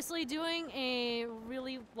 Honestly, doing a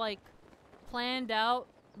really like planned out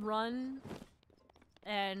run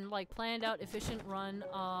and like planned out efficient run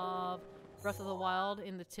of Breath of the Wild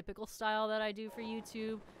in the typical style that I do for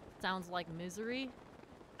YouTube sounds like misery.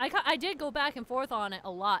 I did go back and forth on it a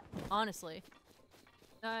lot, honestly.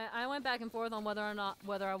 I went back and forth on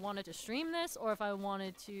whether I wanted to stream this or if I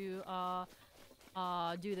wanted to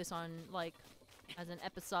do this on like as an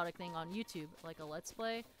episodic thing on YouTube, like a Let's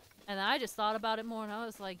Play. And then I just thought about it more and I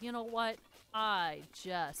was like, you know what? I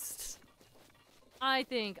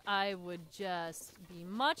think I would just be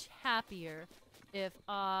much happier if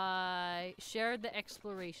I shared the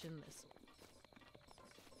exploration this way.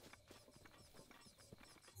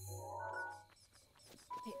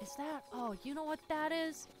 Hey, is that? Oh, you know what that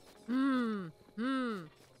is? But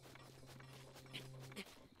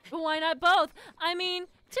why not both? I mean,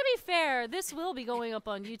 to be fair, this will be going up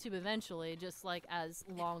on YouTube eventually, just like as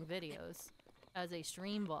long videos, as a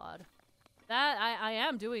stream VOD. That, I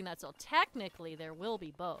am doing that, so technically there will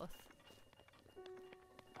be both.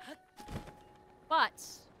 But,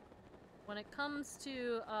 when it comes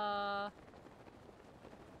to, I'm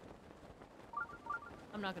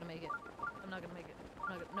not gonna make it.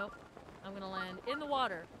 Nope. I'm gonna land in the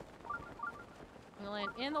water.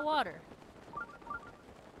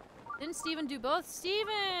 Didn't Steven do both?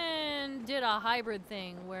 Steven did a hybrid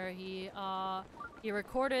thing where he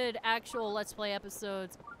recorded actual Let's Play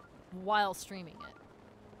episodes while streaming it.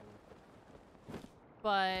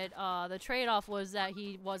 But the trade-off was that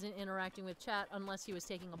he wasn't interacting with chat unless he was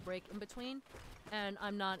taking a break in between, and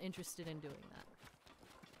I'm not interested in doing that.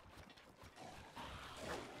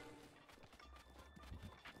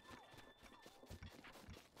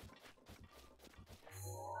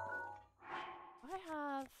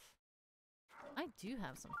 I do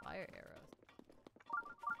have some fire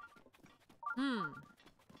arrows.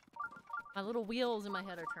 My little wheels in my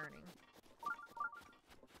head are turning.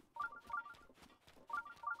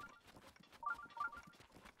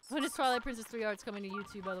 When is Twilight Princess 3 Arts coming to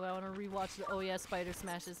YouTube, by the way? I want to rewatch the Oh Yeah Spider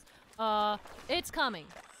Smashes. It's coming.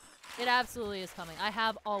 It absolutely is coming. I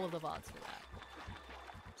have all of the VODs for that.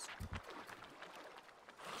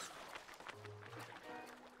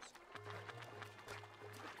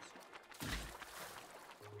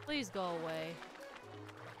 Please go away.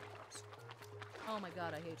 Oh my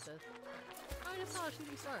god, I hate this. Oh, I just saw a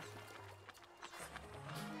shooting star.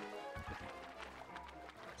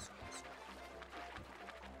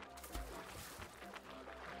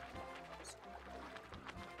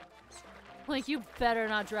 Like, you better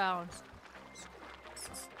not drown.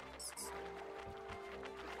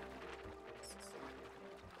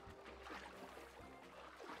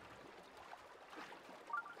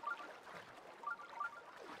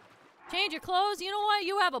 Change your clothes? You know what?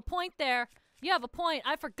 You have a point there. You have a point.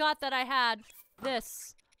 I forgot that I had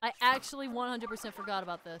this. I actually 100% forgot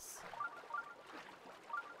about this.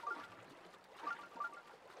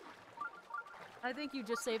 I think you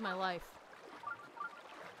just saved my life.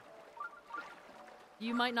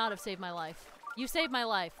 You might not have saved my life. You saved my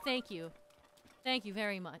life. Thank you. Thank you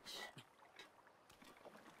very much.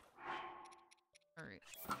 Alright.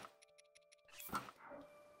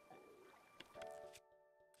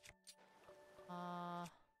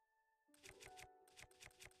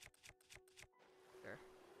 Sure.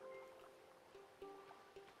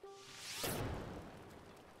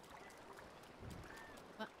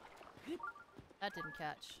 What? That didn't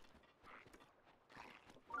catch.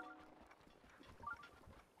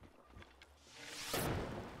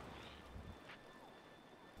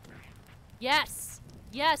 Yes!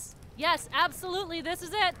 Yes! Yes! Absolutely! This is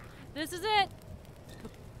it! This is it!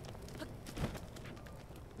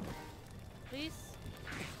 Please?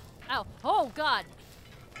 Ow! Oh God!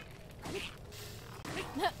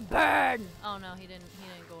 Burn! Oh no, he didn't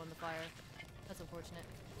go in the fire. That's unfortunate.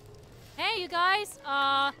 Hey, you guys!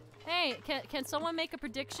 Hey, can someone make a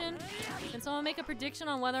prediction? Can someone make a prediction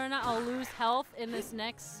on whether or not I'll lose health in this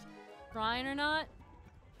next shrine or not?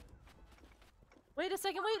 Wait a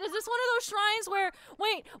second, wait, is this one of those shrines where—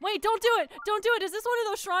 wait, don't do it! Don't do it! Is this one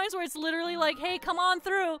of those shrines where it's literally like, hey, come on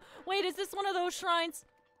through? Wait, is this one of those shrines?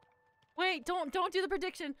 Wait, don't do the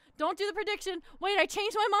prediction. Don't do the prediction. Wait, I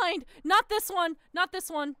changed my mind. Not this one. Not this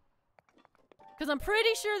one. Because I'm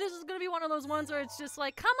pretty sure this is going to be one of those ones where it's just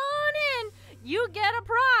like, come on in! You get a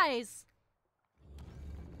prize!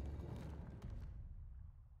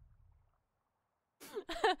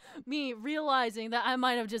 Me realizing that I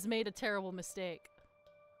might have just made a terrible mistake.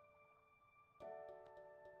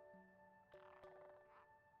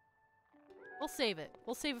 We'll save it.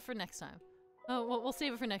 We'll save it for next time. Oh, we'll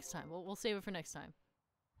save it for next time. We'll save it for next time.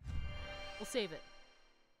 We'll save it.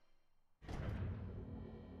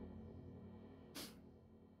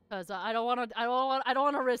 Cause I don't want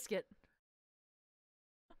to risk it.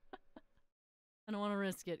 I don't want to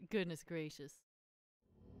risk it. Goodness gracious.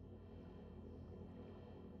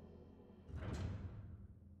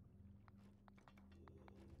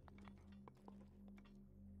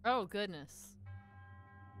 Oh goodness.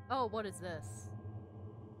 Oh, what is this?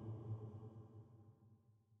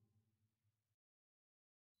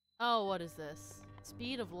 Oh, what is this?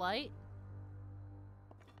 Speed of light?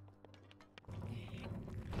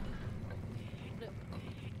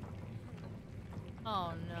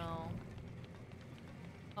 Oh no.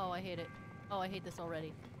 Oh, I hate it. Oh, I hate this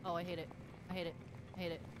already. Oh, I hate it. I hate it. I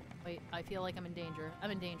hate it. Wait, I feel like I'm in danger. I'm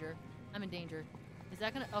in danger. I'm in danger. Is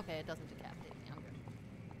that gonna— okay, it doesn't decapitate me. I'm good.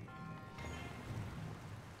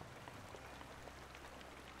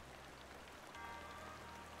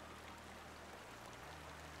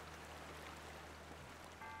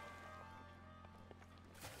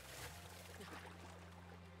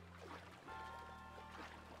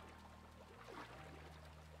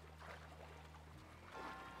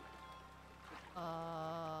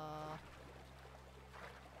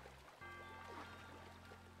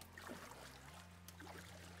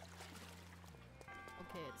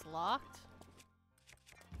 Okay, it's locked.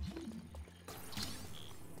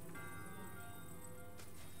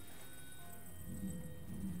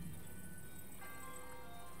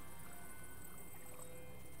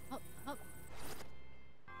 Up, up.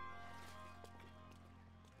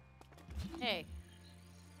 Hey.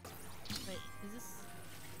 Wait, is this—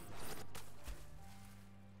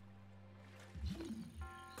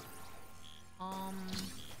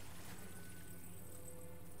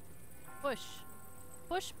 push.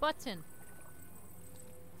 Push button.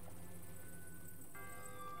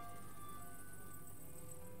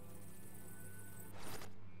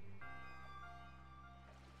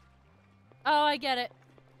 Oh, I get it.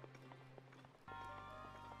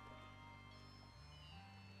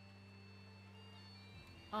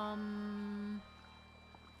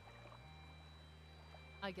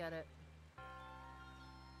 I get it.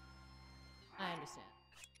 I understand.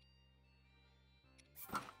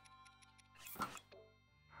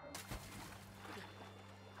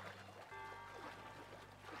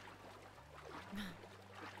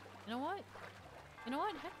 You know what? You know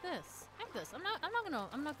what? Heck this. Heck this. I'm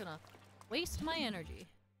not gonna waste my energy.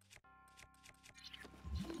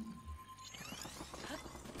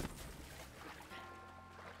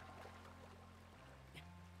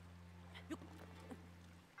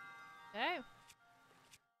 Okay.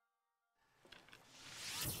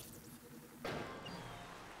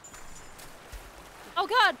 Oh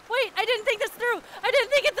god! Wait! I didn't think this through! I didn't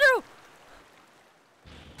think it through!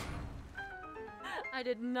 I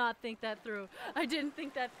did not think that through. I didn't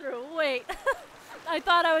think that through. Wait. I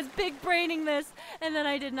thought I was big braining this, and then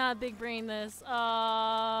I did not big brain this.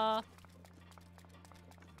 I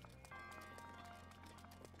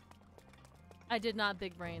did not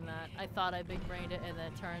big brain that. I thought I big brained it, and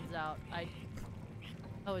then it turns out I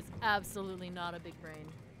was absolutely not a big brain.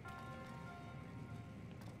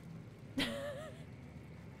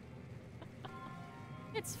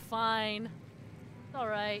 It's fine. It's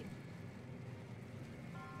alright.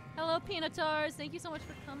 Hello, Peanutars. Thank you so much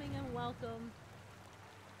for coming and welcome.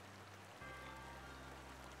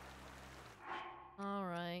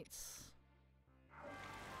 Alright.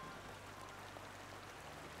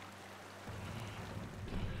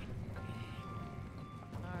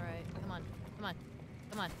 Alright, come on. Come on.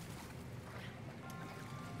 Come on.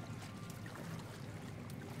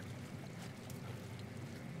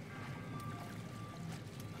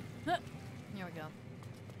 Here we go.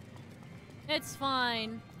 It's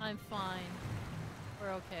fine. I'm fine.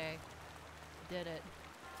 We're okay. Did it.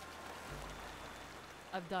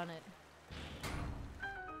 I've done it.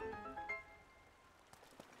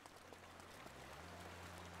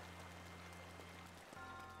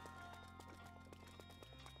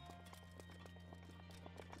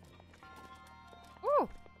 Ooh!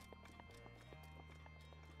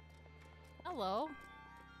 Hello.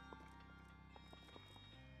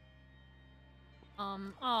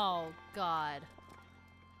 Oh god.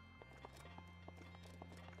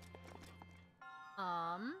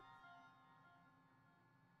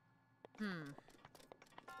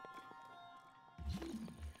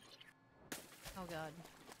 Oh god.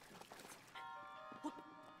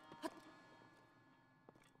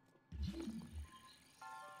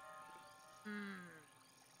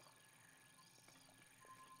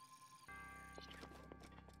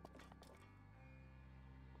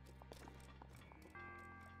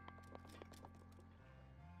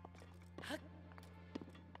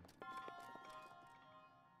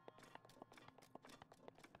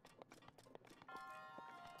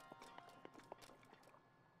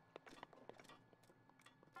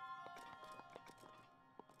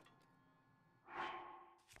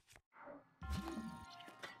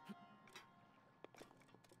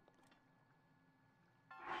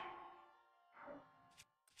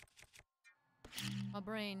 My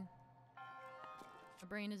brain. My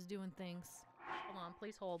brain is doing things. Hold on,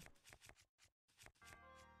 please hold.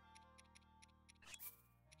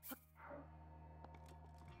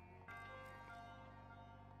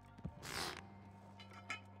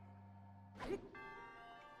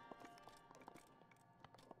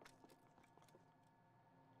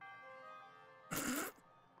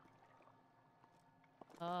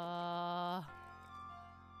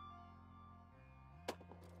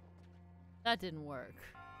 That didn't work.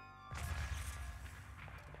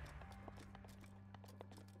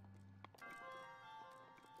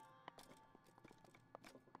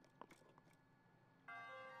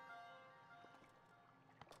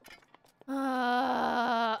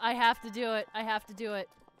 I have to do it. I have to do it.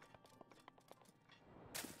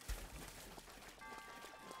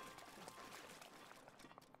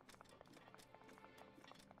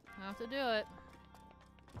 I have to do it.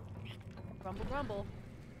 Grumble, grumble.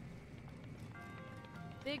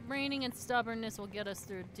 Big braining and stubbornness will get us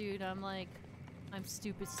through. Dude, I'm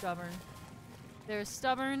stupid stubborn. There's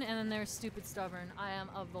stubborn and then there's stupid stubborn. I am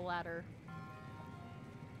of the latter.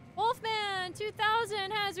 Wolfman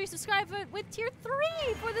 2000 has resubscribed with tier 3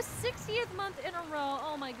 for the 60th month in a row.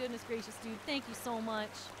 Oh my goodness gracious, dude. Thank you so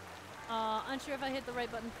much. Unsure if I hit the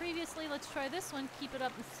right button previously. Let's try this one. Keep it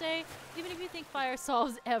up and stay. Even if you think fire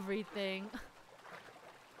solves everything.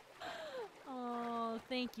 Oh,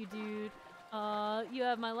 thank you, dude. You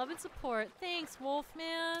have my love and support. Thanks,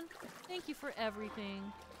 Wolfman. Thank you for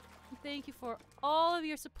everything. Thank you for all of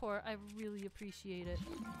your support. I really appreciate it.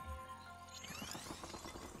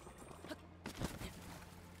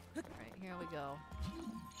 Alright, here we go.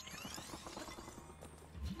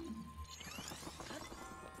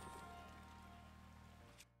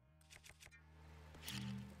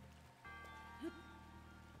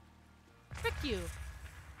 you.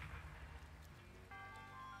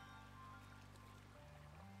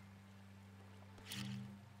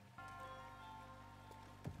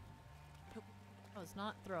 Oh, it's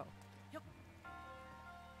not throw. Yep.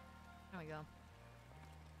 There we go.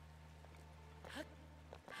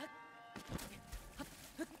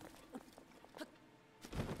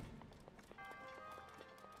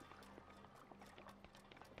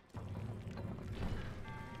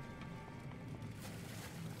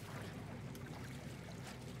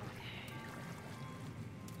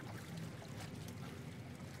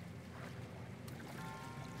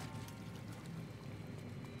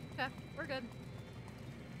 Okay, we're good.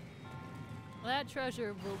 Well, that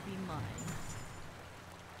treasure will be mine.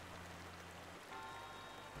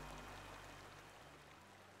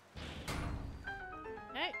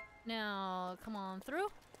 Okay, now come on through.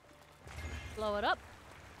 Blow it up.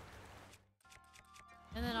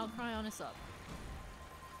 And then I'll cry on us up.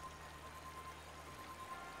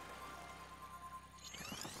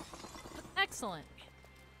 Excellent.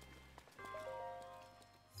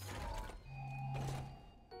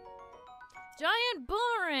 Giant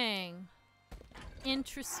boomerang.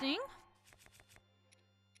 Interesting.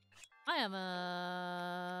 I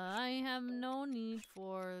have no need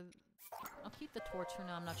for... I'll keep the torch for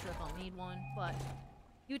now. I'm not sure if I'll need one, but...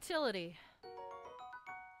 Utility.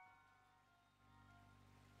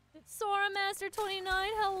 Sora Master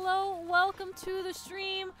 29, hello, welcome to the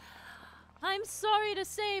stream. I'm sorry to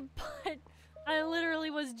say, but I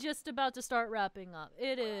literally was just about to start wrapping up.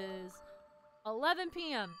 It is 11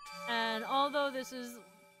 p.m. and although this is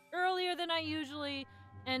earlier than I usually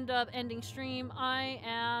end up ending stream, I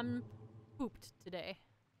am pooped today.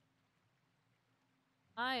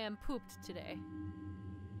 I am pooped today.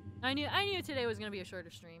 I knew today was gonna be a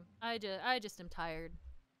shorter stream. I just am tired.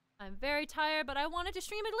 I'm very tired, but I wanted to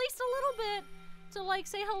stream at least a little bit to like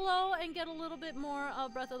say hello and get a little bit more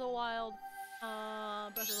of Breath of the Wild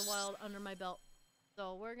under my belt.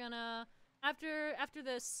 So we're gonna after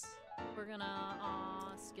this we're gonna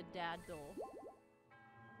skedaddle.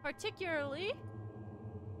 Particularly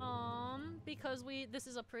because this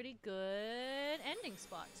is a pretty good ending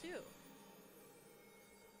spot too.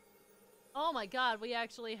 Oh my god, we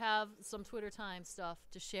actually have some Twitter time stuff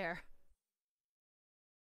to share.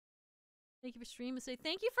 Thank you for streaming. Say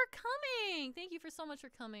thank you for coming. Thank you for so much for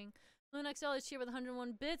coming. Moon XL is here with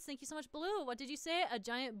 101 bits. Thank you so much, Blue. What did you say? A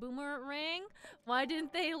giant boomerang? Why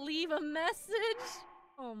didn't they leave a message?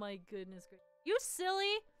 Oh my goodness gracious. You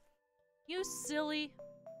silly. You silly.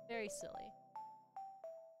 Very silly.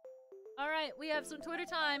 Alright, we have some Twitter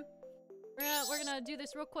time. We're gonna do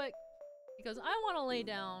this real quick. Because I wanna lay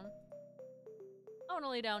down. I wanna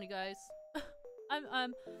lay down, you guys.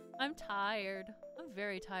 I'm tired. I'm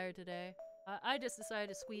very tired today. I just decided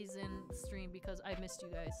to squeeze in the stream because I missed you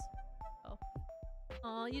guys.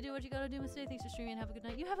 Oh, you do what you gotta do, Mistake. Thanks for streaming and have a good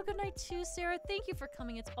night. You have a good night too, Sarah. Thank you for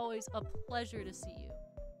coming. It's always a pleasure to see you.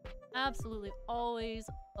 Absolutely, always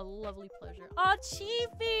a lovely pleasure. Aw,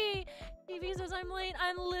 Chiefy! Chiefy says I'm late.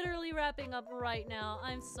 I'm literally wrapping up right now.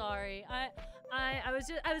 I'm sorry. I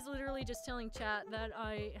was literally just telling chat that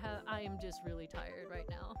I am just really tired right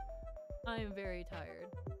now. I am very tired.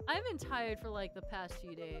 I've been tired for like the past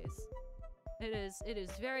few days. It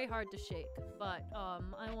is very hard to shake, but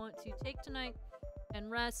I want to take tonight and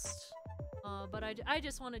rest. But I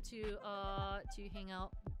just wanted to hang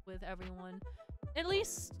out with everyone, at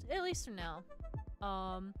least for now.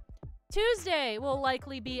 Tuesday will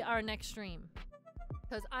likely be our next stream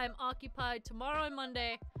because I'm occupied tomorrow and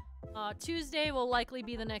Monday. Tuesday will likely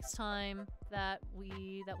be the next time that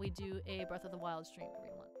we do a Breath of the Wild stream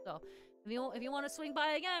every month. So if you want to swing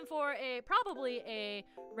by again for probably a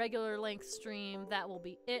regular length stream, that will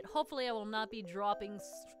be it. Hopefully I will not be dropping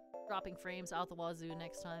frames out the wazoo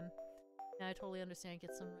next time. And I totally understand.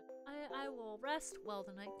 Get some rest. I will rest well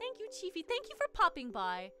tonight. Thank you, Chiefy. Thank you for popping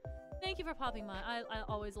by. Thank you for popping by. I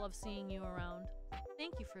always love seeing you around.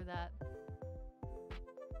 Thank you for that.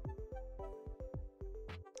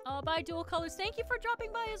 Bye, Dual Colors. Thank you for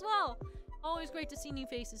dropping by as well. Always great to see new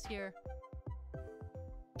faces here.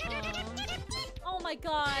 Oh my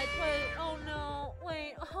god. Wait. Oh no.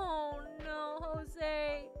 Wait. Oh no,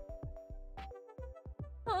 Jose.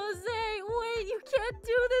 Jose, wait. You can't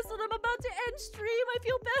do this when I'm about to end stream. I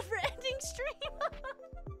feel bad for ending stream.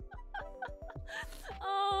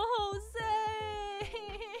 Oh, Jose.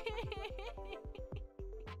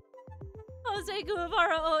 Jose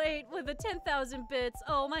Guevara08 with the 10,000 bits.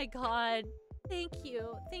 Oh my god. Thank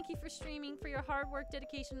you. Thank you for streaming, for your hard work,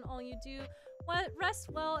 dedication, and all you do. Rest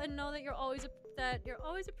well and know that you're always that you're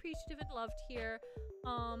always appreciative and loved here.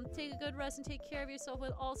 Take a good rest and take care of yourself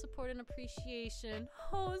with all support and appreciation.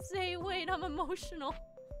 Jose, wait, I'm emotional.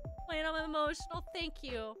 Wait, I'm emotional. Thank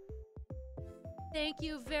you. Thank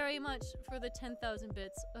you very much for the 10,000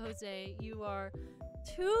 bits, Jose. You are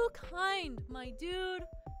too kind, my dude.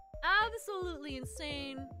 Absolutely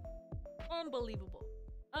insane. Unbelievable.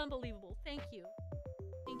 Unbelievable. Thank you.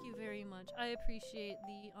 Thank you very much. I appreciate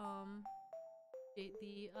the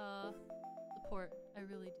support. I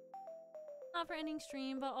really do. Not for ending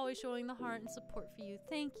stream, but always showing the heart and support for you.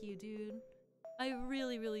 Thank you, dude. I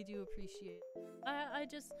really, really do appreciate it. I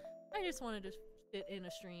just wanted to fit in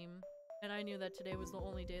a stream, and I knew that today was the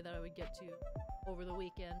only day that I would get to over the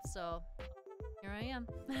weekend, so here I am.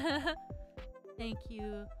 Thank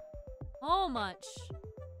you so much.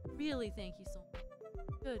 Really, thank you so much.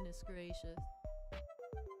 Goodness gracious.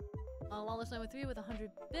 Lawless 913 with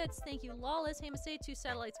 100 bits. Thank you, Lawless. Hey, Masay, 2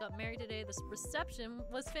 satellites got married today. The reception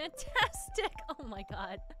was fantastic. Oh my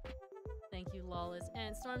god. Thank you, Lawless.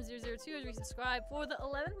 And Storm002 has resubscribed for the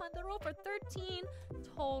 11th month in a row for 13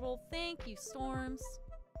 total. Thank you, Storms.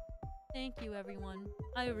 Thank you, everyone.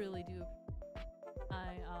 I really do.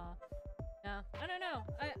 Yeah, I don't know.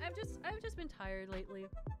 I've just been tired lately.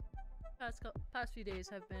 Past few days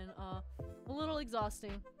have been a little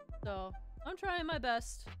exhausting. So I'm trying my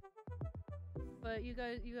best. But you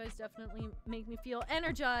guys definitely make me feel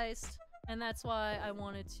energized, and that's why I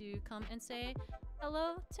wanted to come and say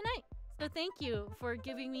hello tonight. So thank you for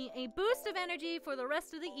giving me a boost of energy for the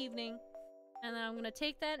rest of the evening, and then I'm gonna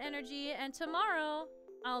take that energy, and tomorrow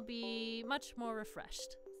I'll be much more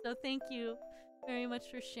refreshed. So thank you very much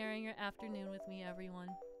for sharing your afternoon with me, everyone.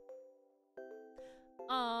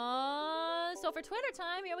 So for Twitter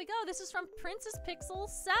time, here we go. This is from Princess Pixel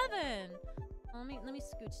 7. Let me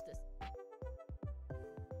scooch this.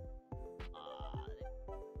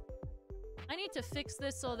 I need to fix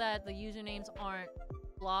this so that the usernames aren't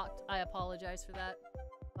blocked. I apologize for that.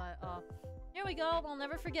 But, here we go. We'll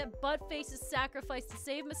never forget Buttface's sacrifice to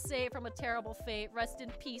save Masay from a terrible fate. Rest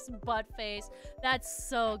in peace, Buttface. That's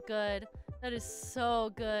so good. That is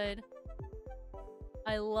so good.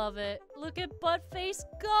 I love it. Look at Buttface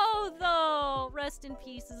go, though! Rest in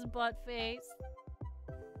pieces, Buttface.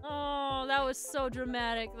 Oh, that was so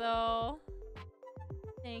dramatic, though.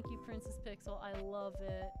 Thank you, Princess Pixel. I love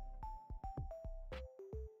it.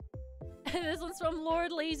 This one's from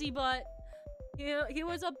Lord Lazybutt. He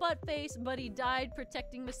was a buttface, but he died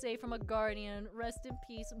protecting Masay from a guardian. Rest in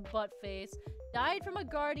peace, Buttface. Died from a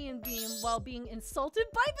guardian beam while being insulted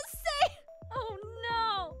by Masay! Oh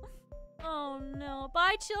no! Oh no.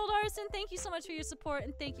 Bye, Chilled Arson. Thank you so much for your support,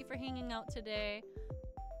 and thank you for hanging out today.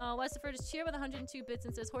 Westerford is cheer with 102 bits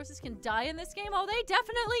and says horses can die in this game. Oh, they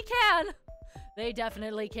definitely can! They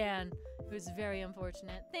definitely can. It was very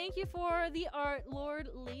unfortunate. Thank you for the art, Lord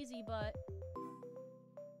Lazybutt.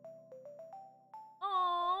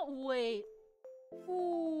 Oh, wait.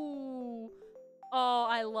 Ooh. Oh,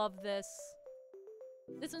 I love this.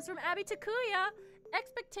 This one's from Abby Takuya.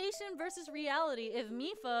 Expectation versus reality if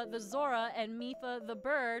Mifa the Zora and Mifa the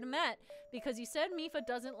bird met. Because you said Mifa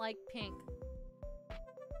doesn't like pink.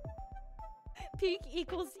 Pink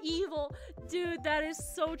equals evil. Dude, that is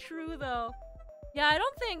so true, though. Yeah, I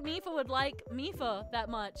don't think Mifa would like Mifa that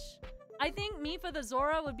much. I think Mifa the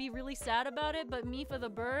Zora would be really sad about it, but Mifa the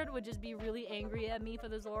bird would just be really angry at Mifa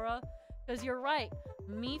the Zora. Because you're right,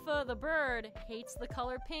 Mifa the bird hates the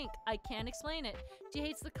color pink. I can't explain it. She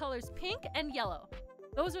hates the colors pink and yellow.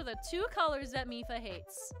 Those are the 2 colors that Mifa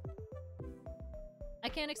hates. I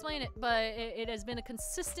can't explain it, but it has been a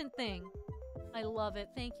consistent thing. I love it.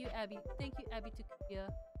 Thank you, Abby. Thank you, Abby Takuya.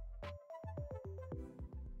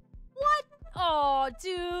 What? Oh,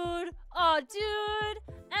 dude. Oh, dude.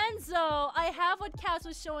 Enzo, I have what Cass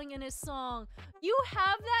was showing in his song. You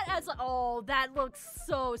have that as a— oh, that looks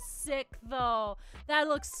so sick, though. That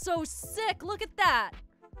looks so sick. Look at that.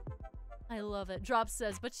 I love it. Drop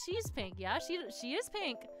says, but she's pink. Yeah, she is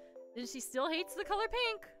pink. And she still hates the color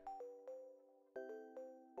pink.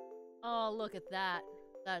 Oh, look at that.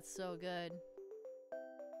 That's so good.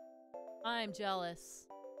 I'm jealous.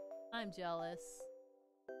 I'm jealous.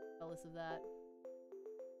 Jealous of that.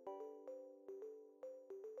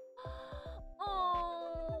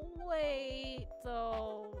 Oh, wait,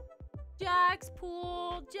 though. Jax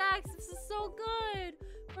pool. Jax, this is so good.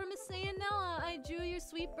 For MasaeAnela, I drew your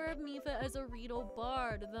sweet bird Mifa as a Rito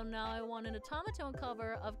bard, though now I want an automaton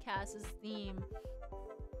cover of Cass's theme.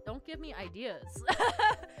 Don't give me ideas.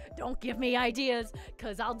 Don't give me ideas,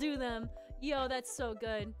 cause I'll do them. Yo, that's so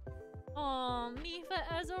good. Oh, Mifa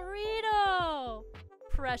as a Rito.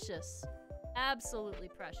 Precious. Absolutely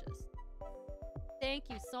precious. Thank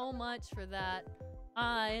you so much for that.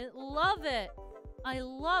 I love it. I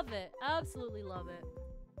love it. Absolutely love it.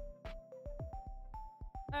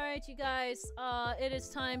 Alright, you guys. It is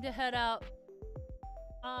time to head out.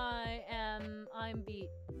 I'm beat.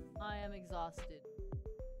 I am exhausted.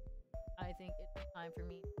 I think it's time for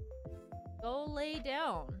me to go lay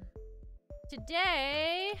down.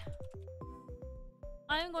 Today,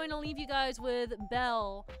 I'm going to leave you guys with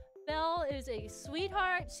Belle. Belle is a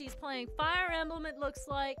sweetheart. She's playing Fire Emblem, it looks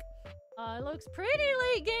like. It looks pretty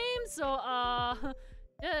late game, so,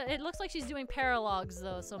 it looks like she's doing paralogs,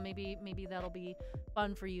 though, so maybe that'll be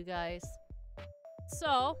fun for you guys.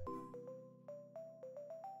 So,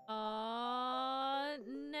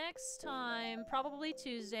 next time, probably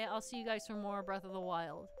Tuesday, I'll see you guys for more Breath of the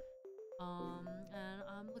Wild. And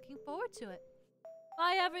I'm looking forward to it.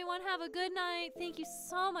 Bye, everyone. Have a good night. Thank you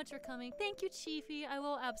so much for coming. Thank you, Chiefy. I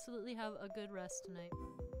will absolutely have a good rest tonight.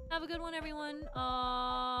 Have a good one, everyone.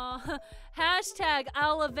 Hashtag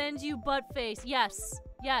I'll avenge you buttface. Yes.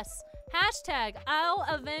 Yes. Hashtag I'll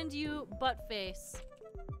avenge you buttface.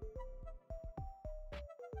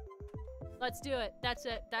 Let's do it. That's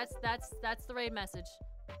it. That's the raid message.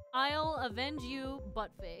 I'll avenge you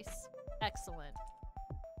buttface. Excellent.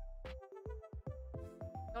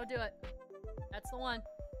 Go do it. That's the one.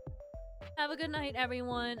 Have a good night,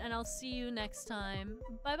 everyone, and I'll see you next time.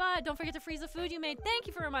 Bye-bye. Don't forget to freeze the food you made. Thank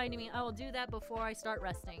you for reminding me. I will do that before I start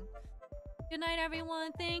resting. Good night,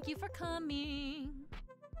 everyone. Thank you for coming.